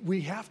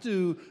 We have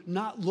to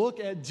not look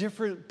at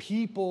different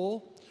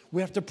people.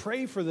 We have to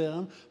pray for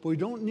them, but we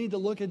don't need to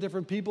look at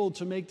different people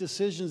to make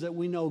decisions that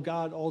we know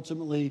God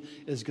ultimately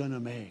is going to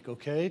make,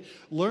 okay?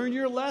 Learn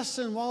your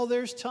lesson while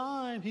there's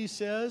time, He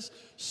says.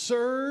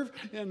 Serve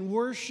and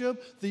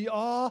worship the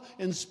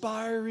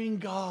awe-inspiring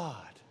God.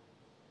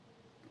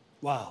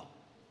 Wow.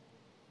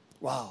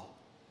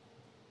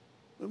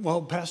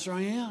 Well, Pastor,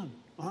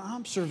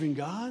 I'm serving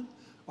God.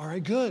 All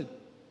right, good.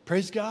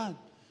 Praise God.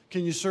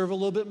 Can you serve a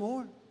little bit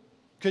more?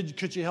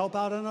 Could you help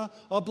out on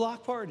a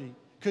block party?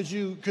 Could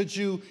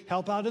you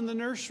help out in the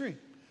nursery?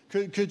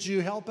 Could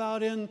you help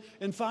out in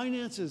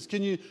finances?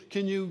 Can you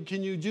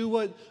do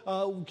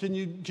what? Can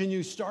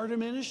you start a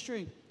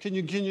ministry? Can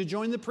you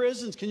join the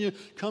prisons? Can you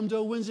come to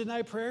a Wednesday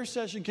night prayer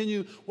session?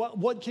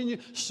 What can you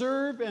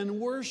serve and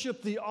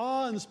worship the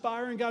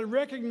awe-inspiring God?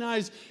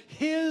 Recognize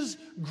His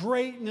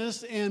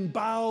greatness and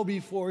bow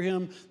before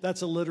Him.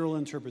 That's a literal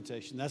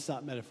interpretation. That's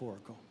not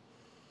metaphorical.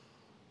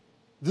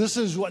 This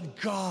is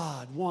what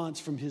God wants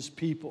from His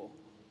people.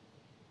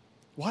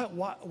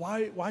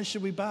 Why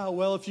should we bow?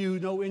 Well, if you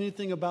know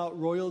anything about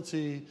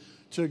royalty,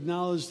 to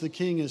acknowledge the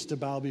king is to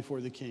bow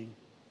before the king.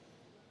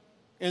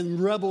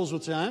 And rebels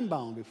would say, I'm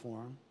bowing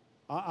before him.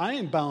 I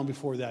ain't bowing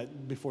before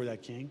that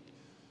king.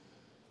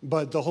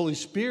 But the Holy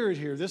Spirit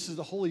here, this is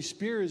the Holy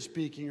Spirit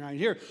speaking right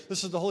here.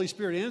 This is the Holy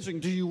Spirit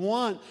answering. Do you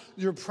want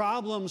your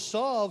problem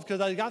solved?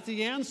 Because I got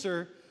the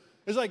answer.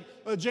 It's like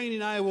Janie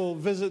and I will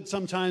visit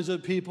sometimes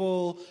with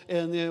people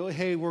and,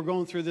 hey, we're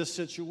going through this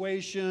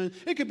situation.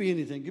 It could be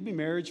anything. It could be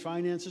marriage,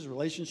 finances,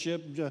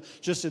 relationship,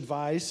 just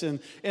advice.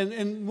 And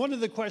one of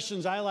the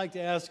questions I like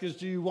to ask is,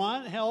 do you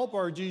want help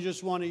or do you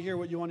just want to hear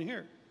what you want to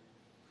hear?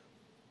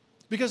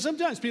 Because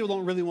sometimes people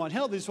don't really want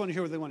help. They just want to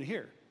hear what they want to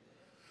hear.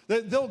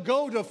 They'll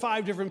go to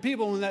 5 different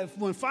people,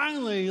 when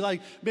finally,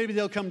 like, maybe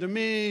they'll come to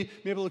me,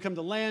 maybe they'll come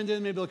to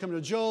Landon, maybe they'll come to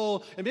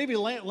Joel, and maybe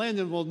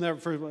Landon will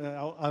never,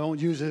 I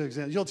won't use an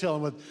example. You'll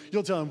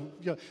tell him,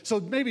 so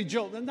maybe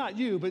Joel, not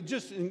you, but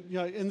just,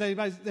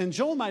 and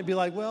Joel might be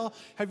like, well,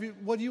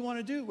 what do you want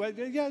to do? Well,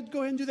 yeah, go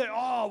ahead and do that.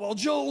 Oh, well,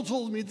 Joel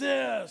told me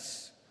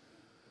this.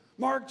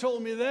 Mark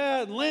told me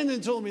that, and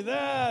Landon told me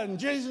that, and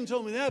Jason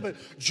told me that, but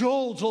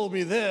Joel told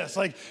me this.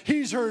 Like,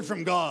 he's heard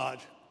from God.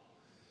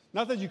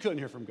 Not that you couldn't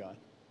hear from God.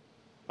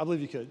 I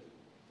believe you could.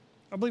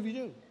 I believe you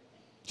do.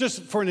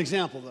 Just for an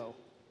example, though.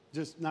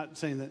 Just not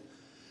saying that.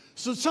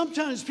 So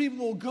sometimes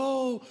people will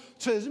go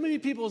to as many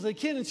people as they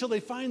can until they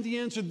find the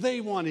answer they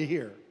want to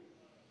hear,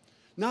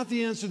 not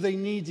the answer they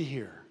need to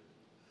hear.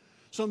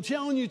 So I'm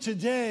telling you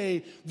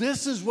today,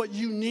 this is what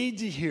you need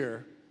to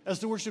hear as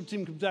the worship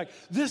team comes back.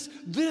 This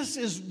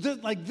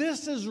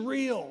is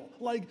real.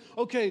 Like,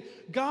 okay,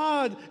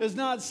 God is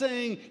not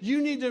saying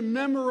you need to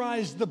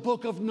memorize the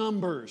book of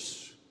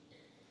Numbers.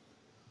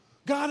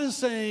 God is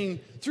saying,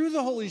 through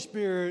the Holy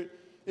Spirit,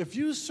 if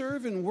you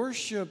serve and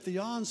worship the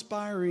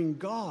awe-inspiring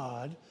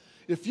God,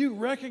 if you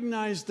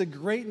recognize the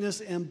greatness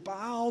and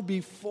bow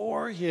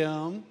before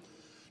Him,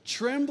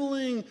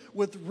 trembling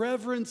with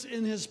reverence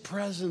in His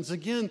presence.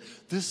 Again,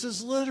 this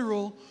is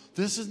literal.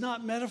 This is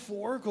not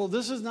metaphorical.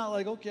 This is not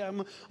like, okay, I'm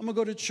going to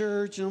go to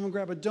church and I'm going to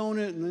grab a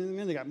donut and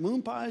then they got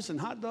moon pies and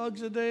hot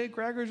dogs a day,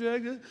 crackers a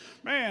day.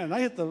 Man,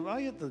 I hit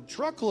the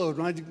truckload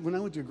when I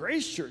went to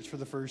Grace Church for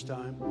the first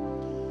time.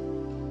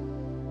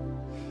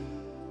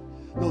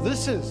 No,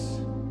 this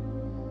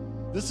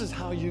is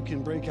how you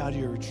can break out of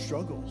your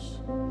struggles.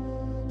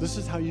 This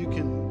is how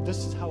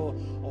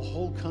a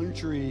whole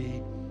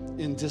country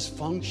in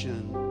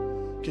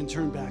dysfunction can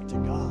turn back to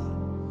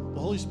God. The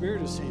Holy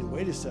Spirit is saying,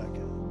 wait a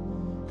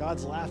second.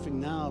 God's laughing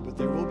now, but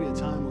there will be a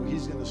time where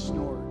He's going to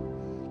snort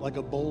like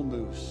a bull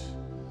moose.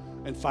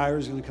 And fire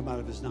is going to come out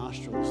of His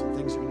nostrils. And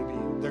things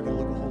are they're going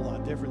to look a whole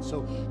lot different.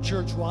 So,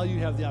 church, while you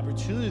have the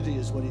opportunity,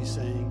 is what He's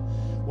saying,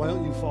 why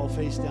don't you fall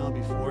face down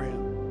before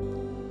Him?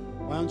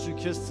 Why don't you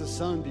kiss the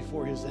Son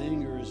before His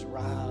anger is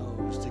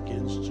roused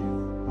against you?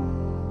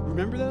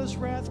 Remember that His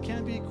wrath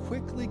can be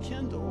quickly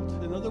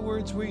kindled. In other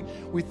words, we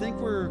think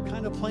we're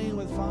kind of playing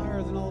with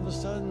fire, then all of a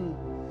sudden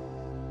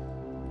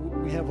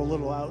we have a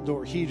little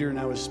outdoor heater, and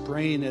I was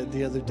spraying it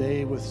the other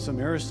day with some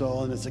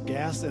aerosol, and it's a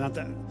gas. And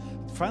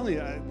finally,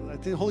 I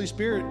think the Holy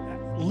Spirit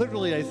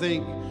literally, I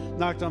think,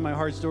 knocked on my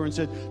heart's door and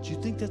said, do you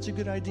think that's a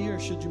good idea, or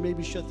should you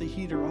maybe shut the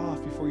heater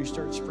off before you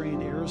start spraying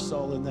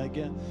aerosol in that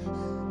gas?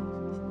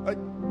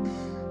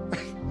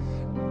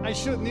 I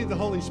shouldn't need the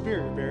Holy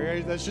Spirit,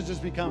 Barry. That should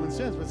just be common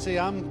sense. But see,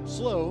 I'm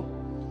slow,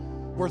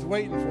 worth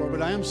waiting for,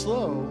 but I am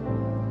slow.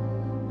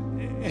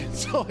 And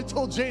so I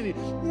told Janie,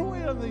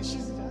 wait a minute. She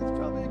said, that's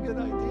probably a good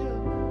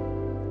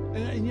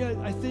idea. And yet,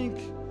 I think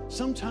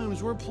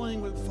sometimes we're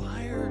playing with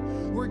fire.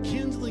 We're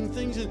kindling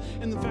things. And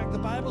in fact, the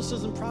Bible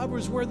says in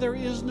Proverbs, where there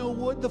is no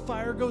wood, the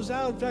fire goes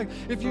out. In fact,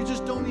 if you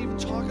just don't even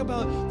talk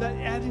about that,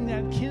 adding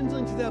that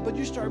kindling to that, but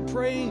you start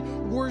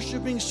praying,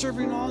 worshiping,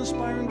 serving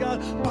awe-inspiring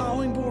God,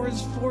 bowing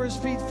before His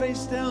feet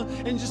face down,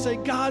 and just say,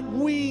 God,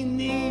 we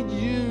need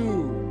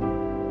You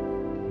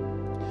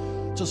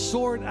to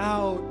sort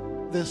out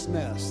this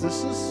mess.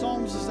 This is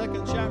Psalms, the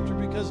 2nd chapter,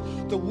 because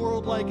the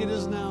world like it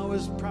is now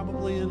is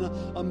probably in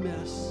a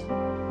mess.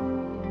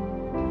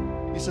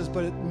 He says,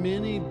 but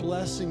many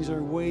blessings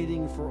are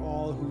waiting for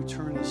all who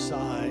turn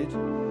aside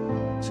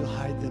to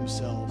hide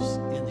themselves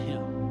in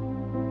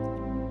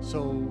Him.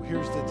 So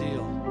here's the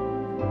deal.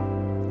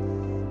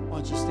 Why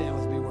don't you stand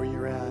with me where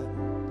you're at,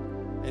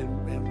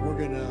 and we're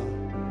going to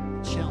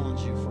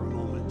challenge you for a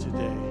moment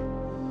today.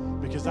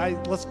 Because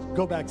let's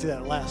go back to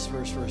that last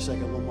verse for a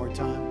second one more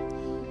time.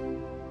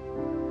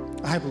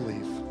 I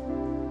believe.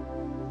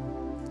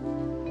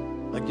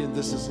 Again,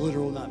 this is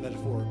literal, not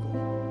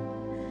metaphorical.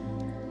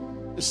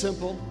 It's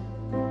simple,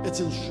 it's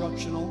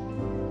instructional,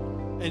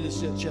 and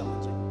it's yet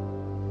challenging.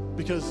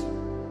 because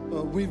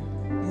we've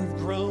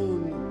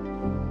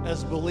grown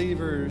as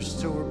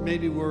believers to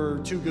maybe we're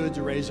too good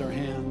to raise our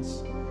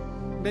hands.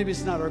 Maybe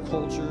it's not our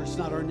culture, it's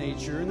not our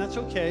nature, and that's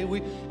okay.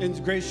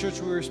 In Grace Church,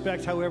 we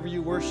respect however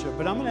you worship.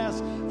 But I'm going to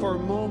ask for a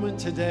moment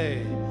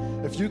today,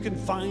 if you can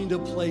find a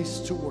place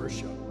to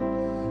worship.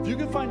 If you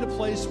can find a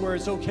place where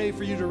it's okay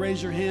for you to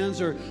raise your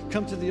hands or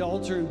come to the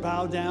altar and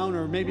bow down,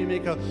 or maybe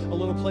make a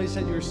little place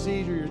at your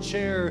seat or your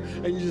chair,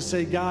 and you just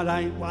say, God,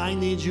 I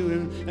need you.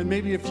 And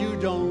maybe if you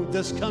don't,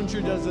 this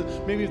country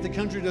doesn't. Maybe if the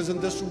country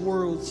doesn't, this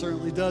world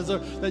certainly does. Or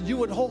that you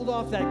would hold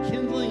off that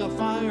kindling of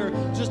fire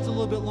just a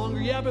little bit longer.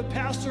 Yeah, but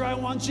Pastor, I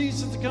want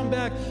Jesus to come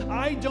back.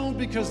 I don't,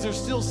 because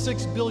there's still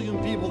 6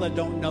 billion people that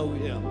don't know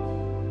him.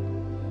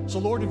 So,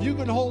 Lord, if you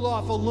could hold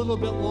off a little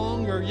bit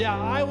longer, yeah,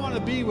 I want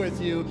to be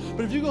with you.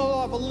 But if you go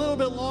off a little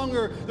bit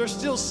longer, there's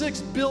still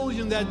 6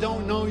 billion that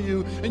don't know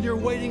you, and you're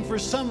waiting for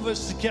some of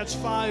us to catch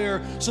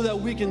fire so that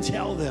we can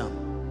tell them.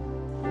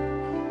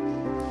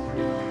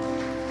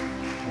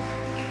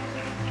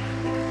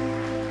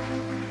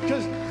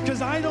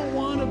 Because I don't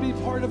want to be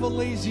part of a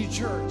lazy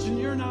church, and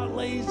you're not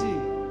lazy.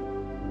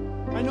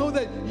 I know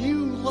that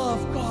you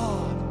love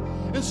God.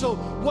 And so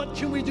what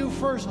can we do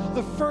first?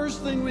 The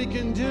first thing we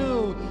can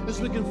do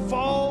is we can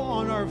fall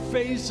on our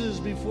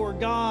faces before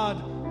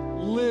God,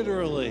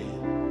 literally,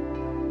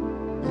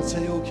 and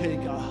say, okay,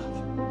 God,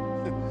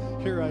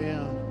 here I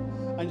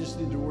am. I just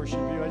need to worship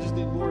you. I just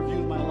need more of you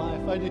in my life.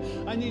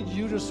 I need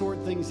you to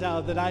sort things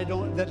out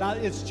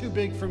it's too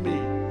big for me.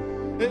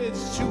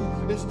 It's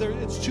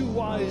too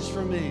wise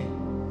for me.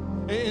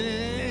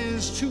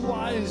 It's too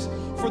wise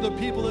for the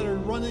people that are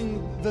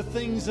running the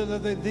things that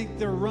they think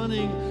they're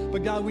running.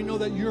 But God, we know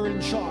that you're in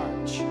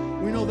charge.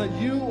 We know that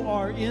you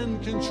are in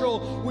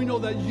control. We know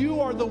that you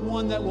are the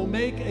one that will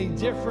make a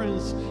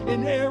difference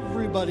in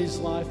everybody's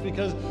life,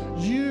 because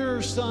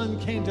your son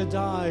came to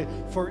die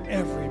for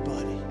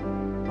everybody.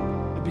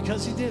 And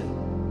because he did,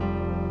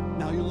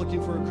 now you're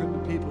looking for a group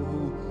of people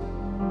who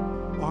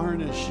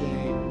aren't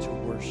ashamed to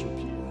worship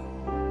you.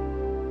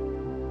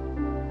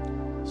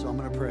 So I'm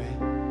going to pray.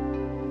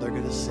 They're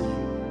going to sing.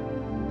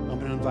 I'm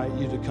going to invite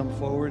you to come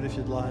forward if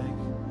you'd like,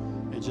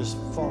 and just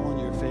fall on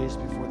your face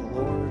before the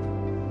Lord.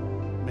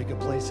 Make a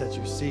place at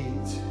your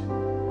seat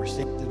or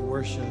stand and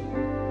worship.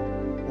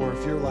 Or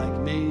if you're like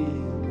me,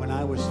 when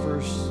I was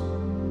first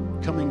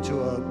coming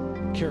to a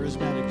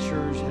charismatic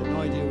church, had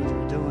no idea what you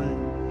were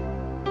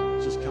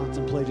doing, just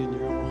contemplating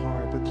your own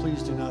heart. But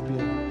please do not be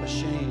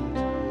ashamed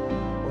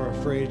or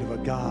afraid of a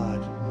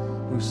God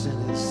who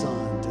sent his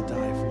son to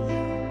die for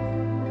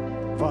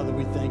you. Father,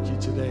 we thank you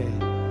today.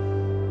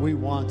 We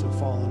want to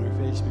fall on our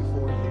face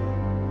before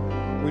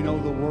you. We know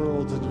the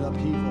world's in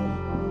upheaval.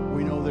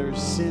 We know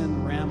there's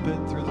sin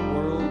rampant through the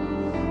world.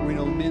 We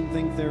know men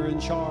think they're in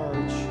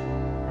charge.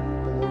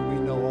 But Lord, we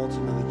know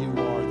ultimately you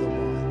are the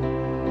one.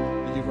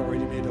 And you've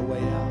already made a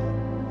way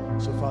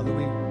out. So Father,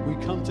 we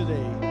come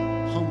today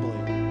humbly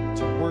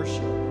to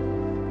worship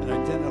and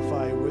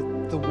identify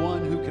with the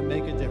one who can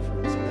make a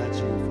difference, and that's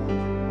you, Father.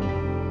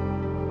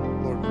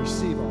 Lord,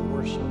 receive our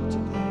worship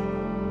today.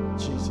 In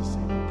Jesus'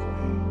 name we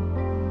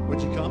pray.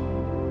 Would you come?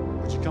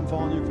 Would you come fall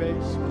on your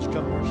face? Would you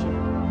come worship?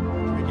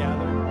 Can we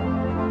gather?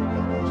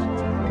 God bless you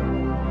today.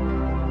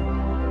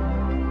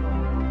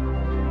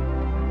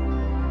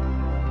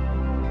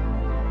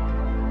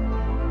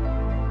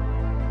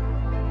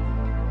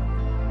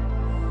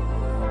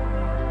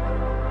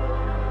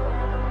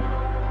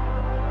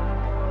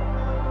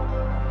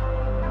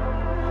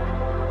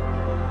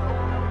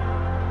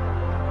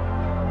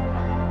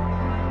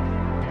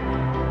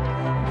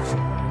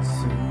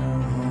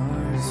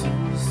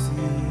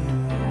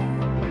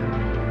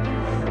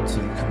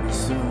 Took me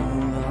so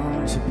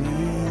long to be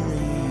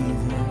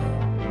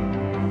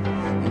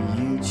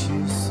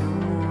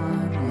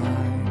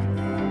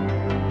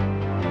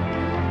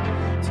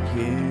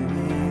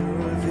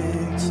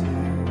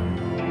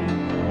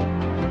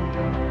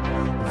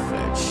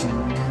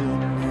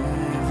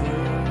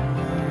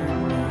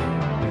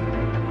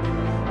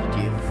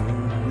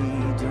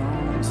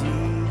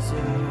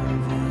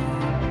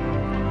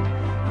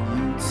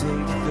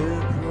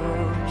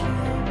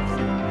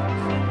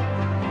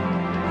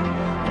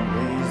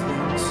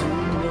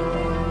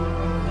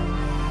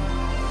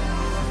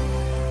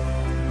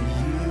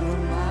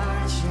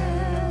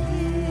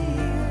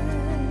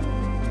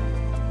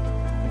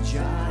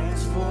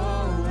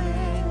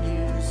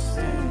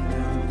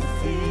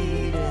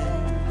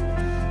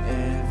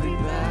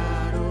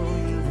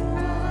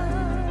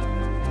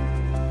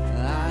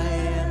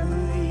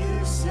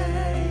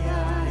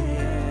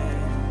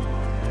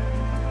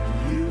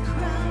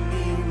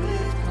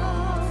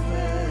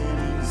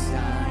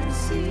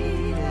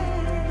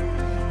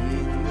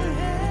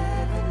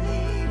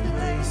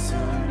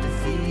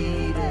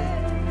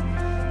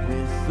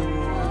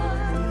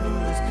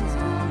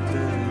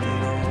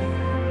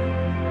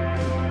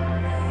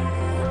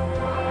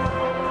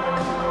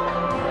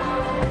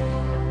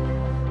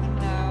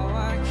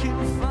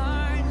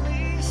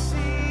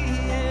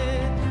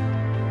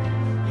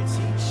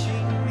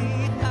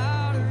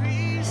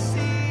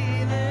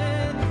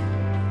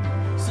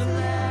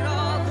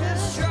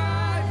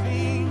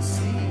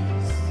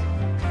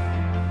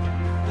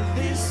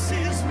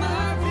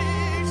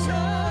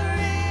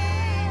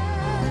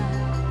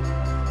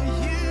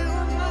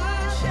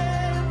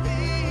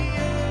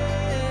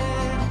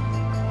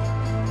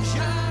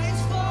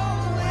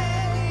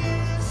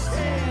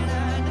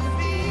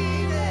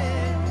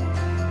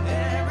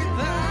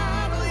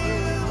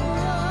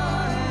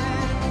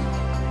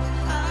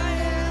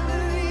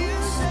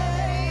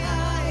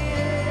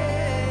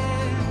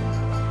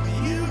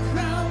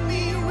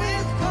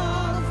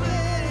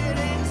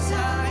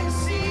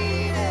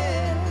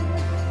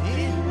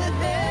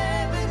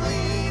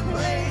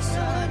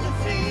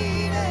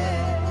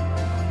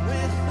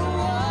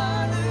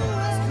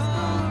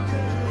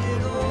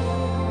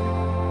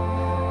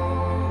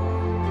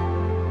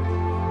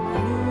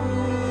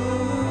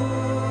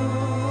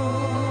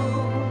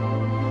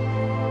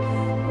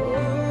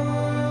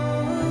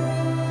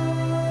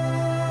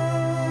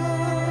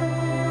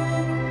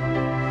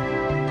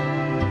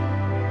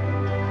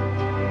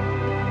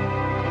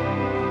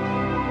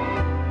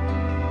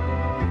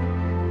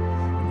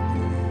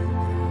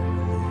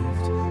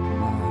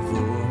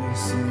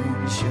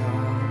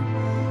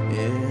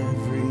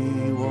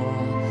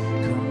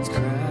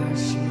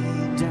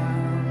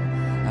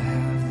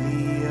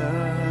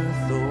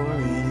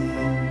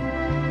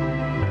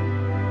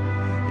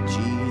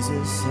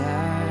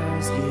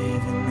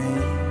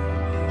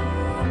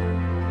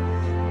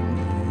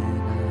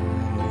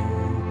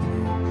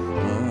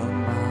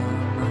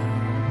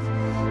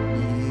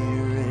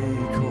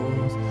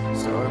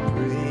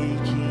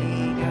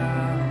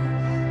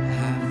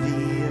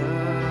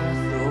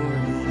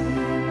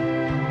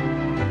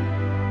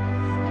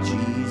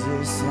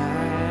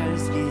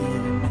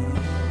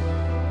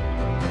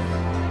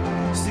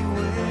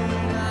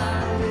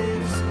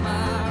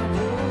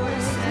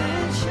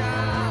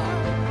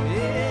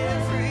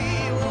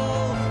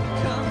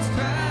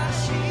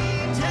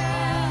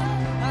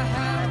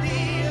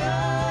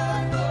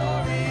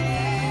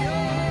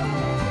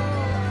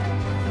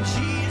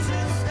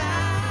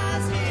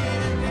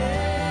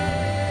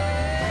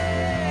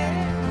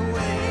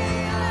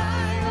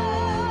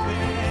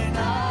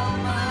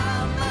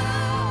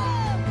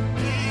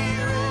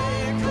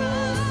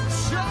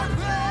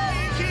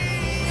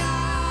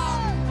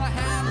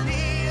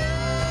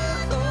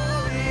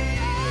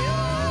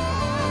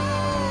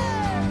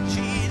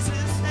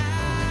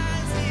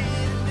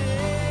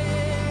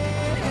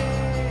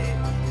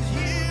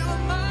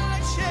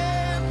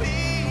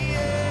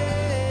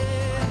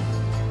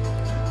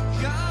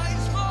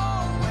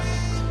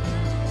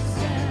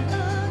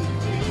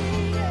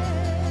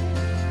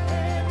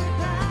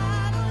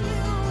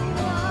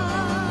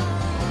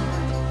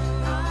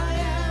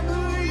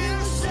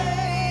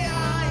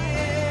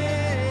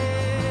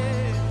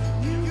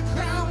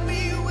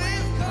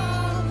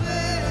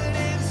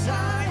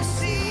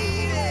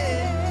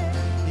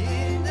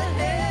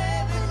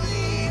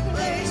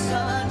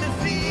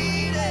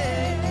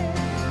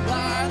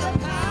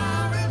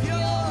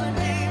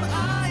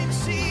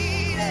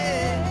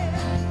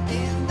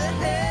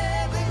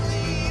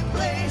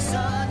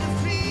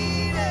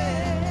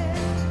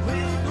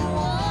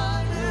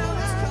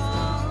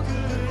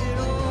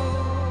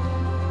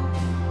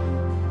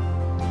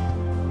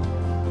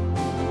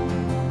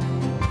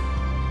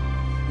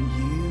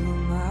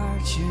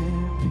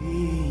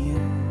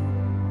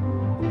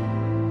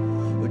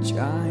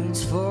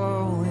Giants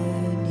fall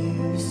when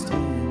you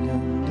stand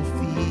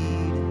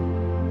undefeated.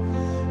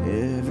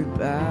 Every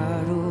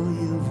battle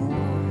you've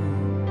won.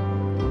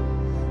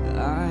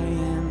 I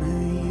am who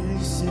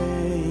you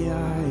say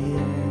I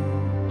am.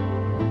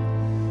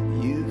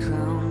 You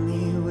crown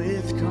me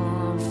with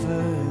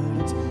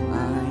confidence.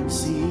 I'm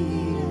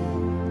seated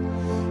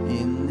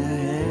in the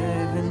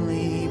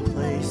heavenly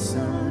place,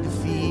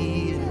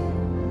 undefeated.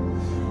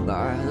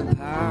 By the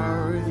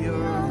power of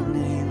your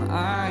name,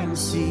 I'm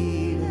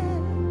seated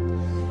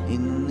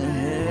in the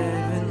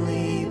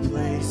heavenly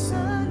place,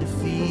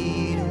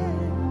 undefeated,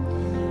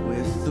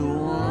 with the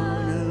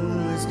one who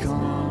has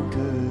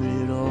conquered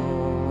it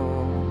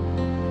all.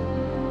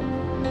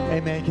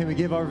 Amen. Can we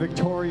give our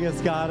victorious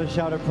God a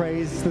shout of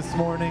praise this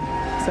morning,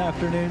 this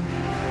afternoon?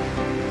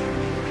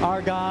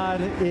 Our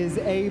God is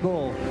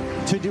able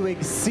to do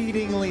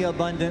exceedingly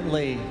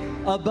abundantly,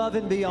 above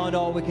and beyond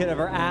all we could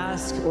ever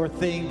ask or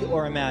think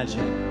or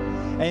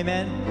imagine.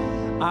 Amen.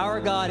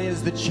 Our God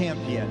is the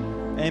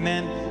champion.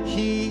 Amen.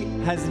 He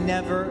has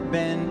never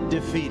been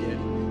defeated.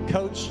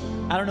 Coach,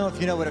 I don't know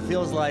if you know what it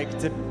feels like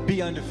to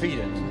be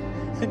undefeated.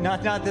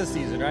 Not this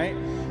season, right?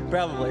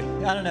 Probably.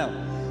 I don't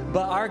know.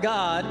 But our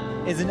God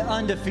is an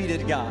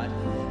undefeated God,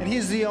 and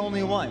He's the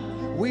only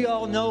one. We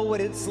all know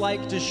what it's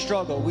like to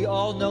struggle. We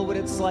all know what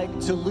it's like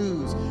to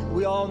lose.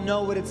 We all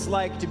know what it's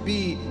like to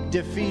be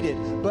defeated.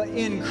 But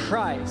in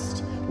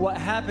Christ, what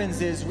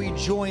happens is we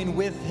join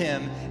with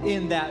Him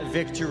in that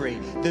victory.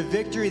 The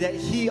victory that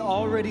He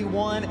already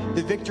won,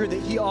 the victory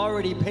that He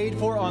already paid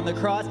for on the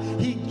cross,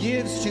 He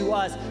gives to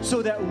us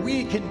so that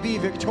we can be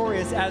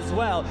victorious as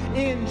well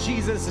in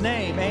Jesus'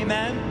 name.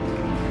 Amen?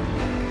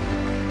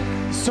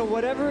 So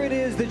whatever it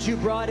is that you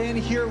brought in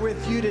here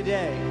with you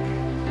today,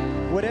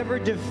 Whatever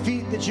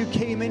defeat that you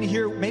came in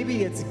here,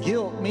 maybe it's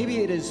guilt,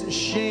 maybe it is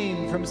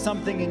shame from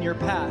something in your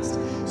past,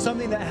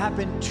 something that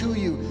happened to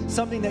you,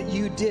 something that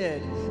you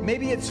did.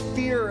 Maybe it's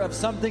fear of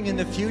something in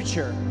the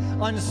future,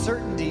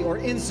 uncertainty or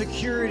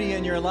insecurity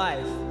in your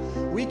life.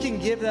 We can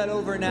give that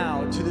over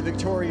now to the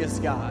victorious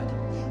God.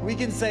 We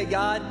can say,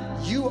 God,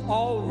 you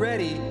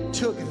already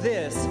took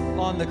this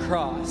on the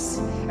cross.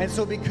 And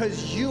so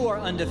because you are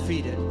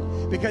undefeated,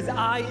 because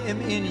I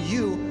am in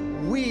you,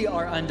 we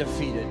are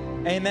undefeated.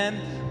 Amen?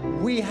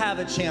 We have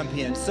a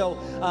champion. So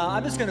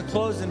I'm just going to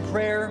close in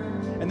prayer,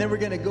 and then we're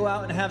going to go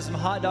out and have some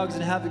hot dogs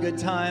and have a good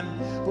time.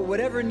 But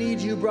whatever need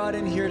you brought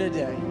in here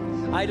today,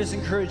 I just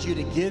encourage you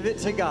to give it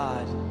to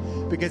God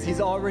because he's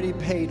already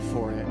paid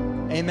for it.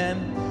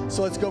 Amen?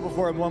 So let's go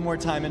before him one more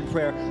time in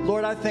prayer.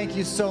 Lord, I thank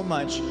you so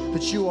much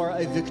that you are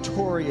a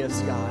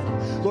victorious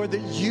God. Lord,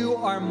 that you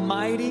are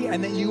mighty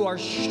and that you are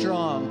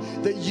strong,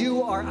 that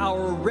you are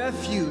our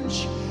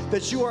refuge,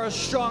 that you are a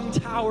strong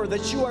tower,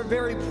 that you are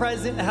very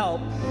present help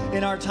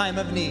in our time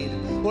of need.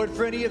 Lord,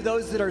 for any of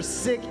those that are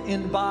sick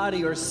in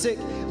body or sick,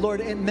 Lord,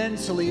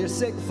 mentally or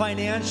sick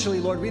financially,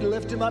 Lord, we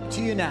lift them up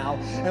to you now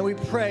and we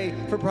pray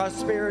for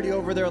prosperity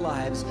over their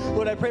lives.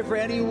 Lord, I pray for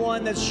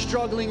anyone that's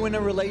struggling in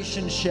a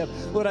relationship.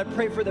 Lord, I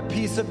pray for the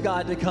peace of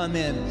God to come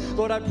in.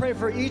 Lord, I pray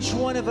for each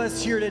one of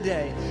us here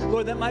today,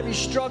 Lord, that might be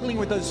struggling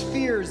with those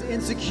fears,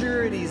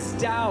 insecurities,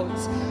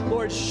 doubts,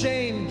 Lord,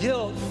 shame,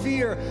 guilt,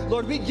 fear.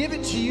 Lord, we give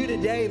it to you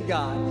today,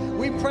 God.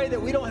 We pray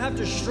that we don't have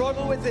to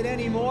struggle with it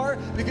anymore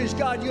because,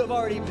 God, you have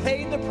already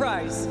paid the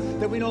price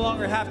that we no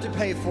longer have to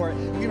pay for it.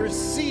 We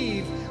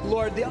receive,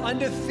 Lord, the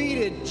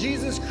undefeated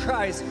Jesus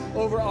Christ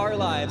over our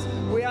lives.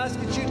 We ask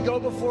that you go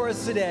before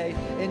us today.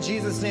 In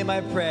Jesus' name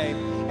I pray.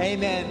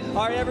 Amen.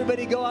 All right,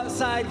 everybody go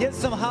outside, get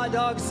some hot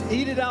dogs,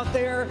 eat it out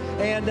there,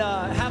 and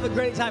have a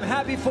great time.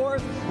 Happy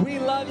 4th. We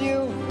love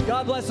you.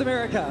 God bless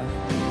America.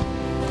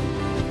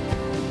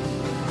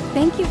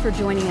 Thank you for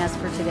joining us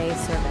for today's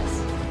service.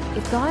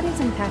 If God is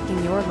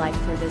impacting your life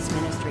through this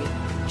ministry,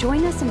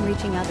 join us in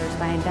reaching others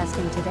by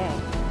investing today.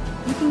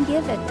 You can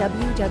give at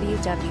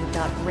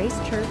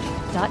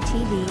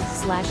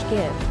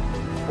www.gracechurch.tv/give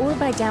or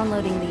by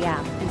downloading the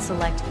app and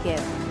select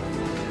Give.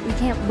 We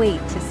can't wait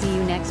to see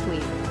you next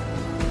week.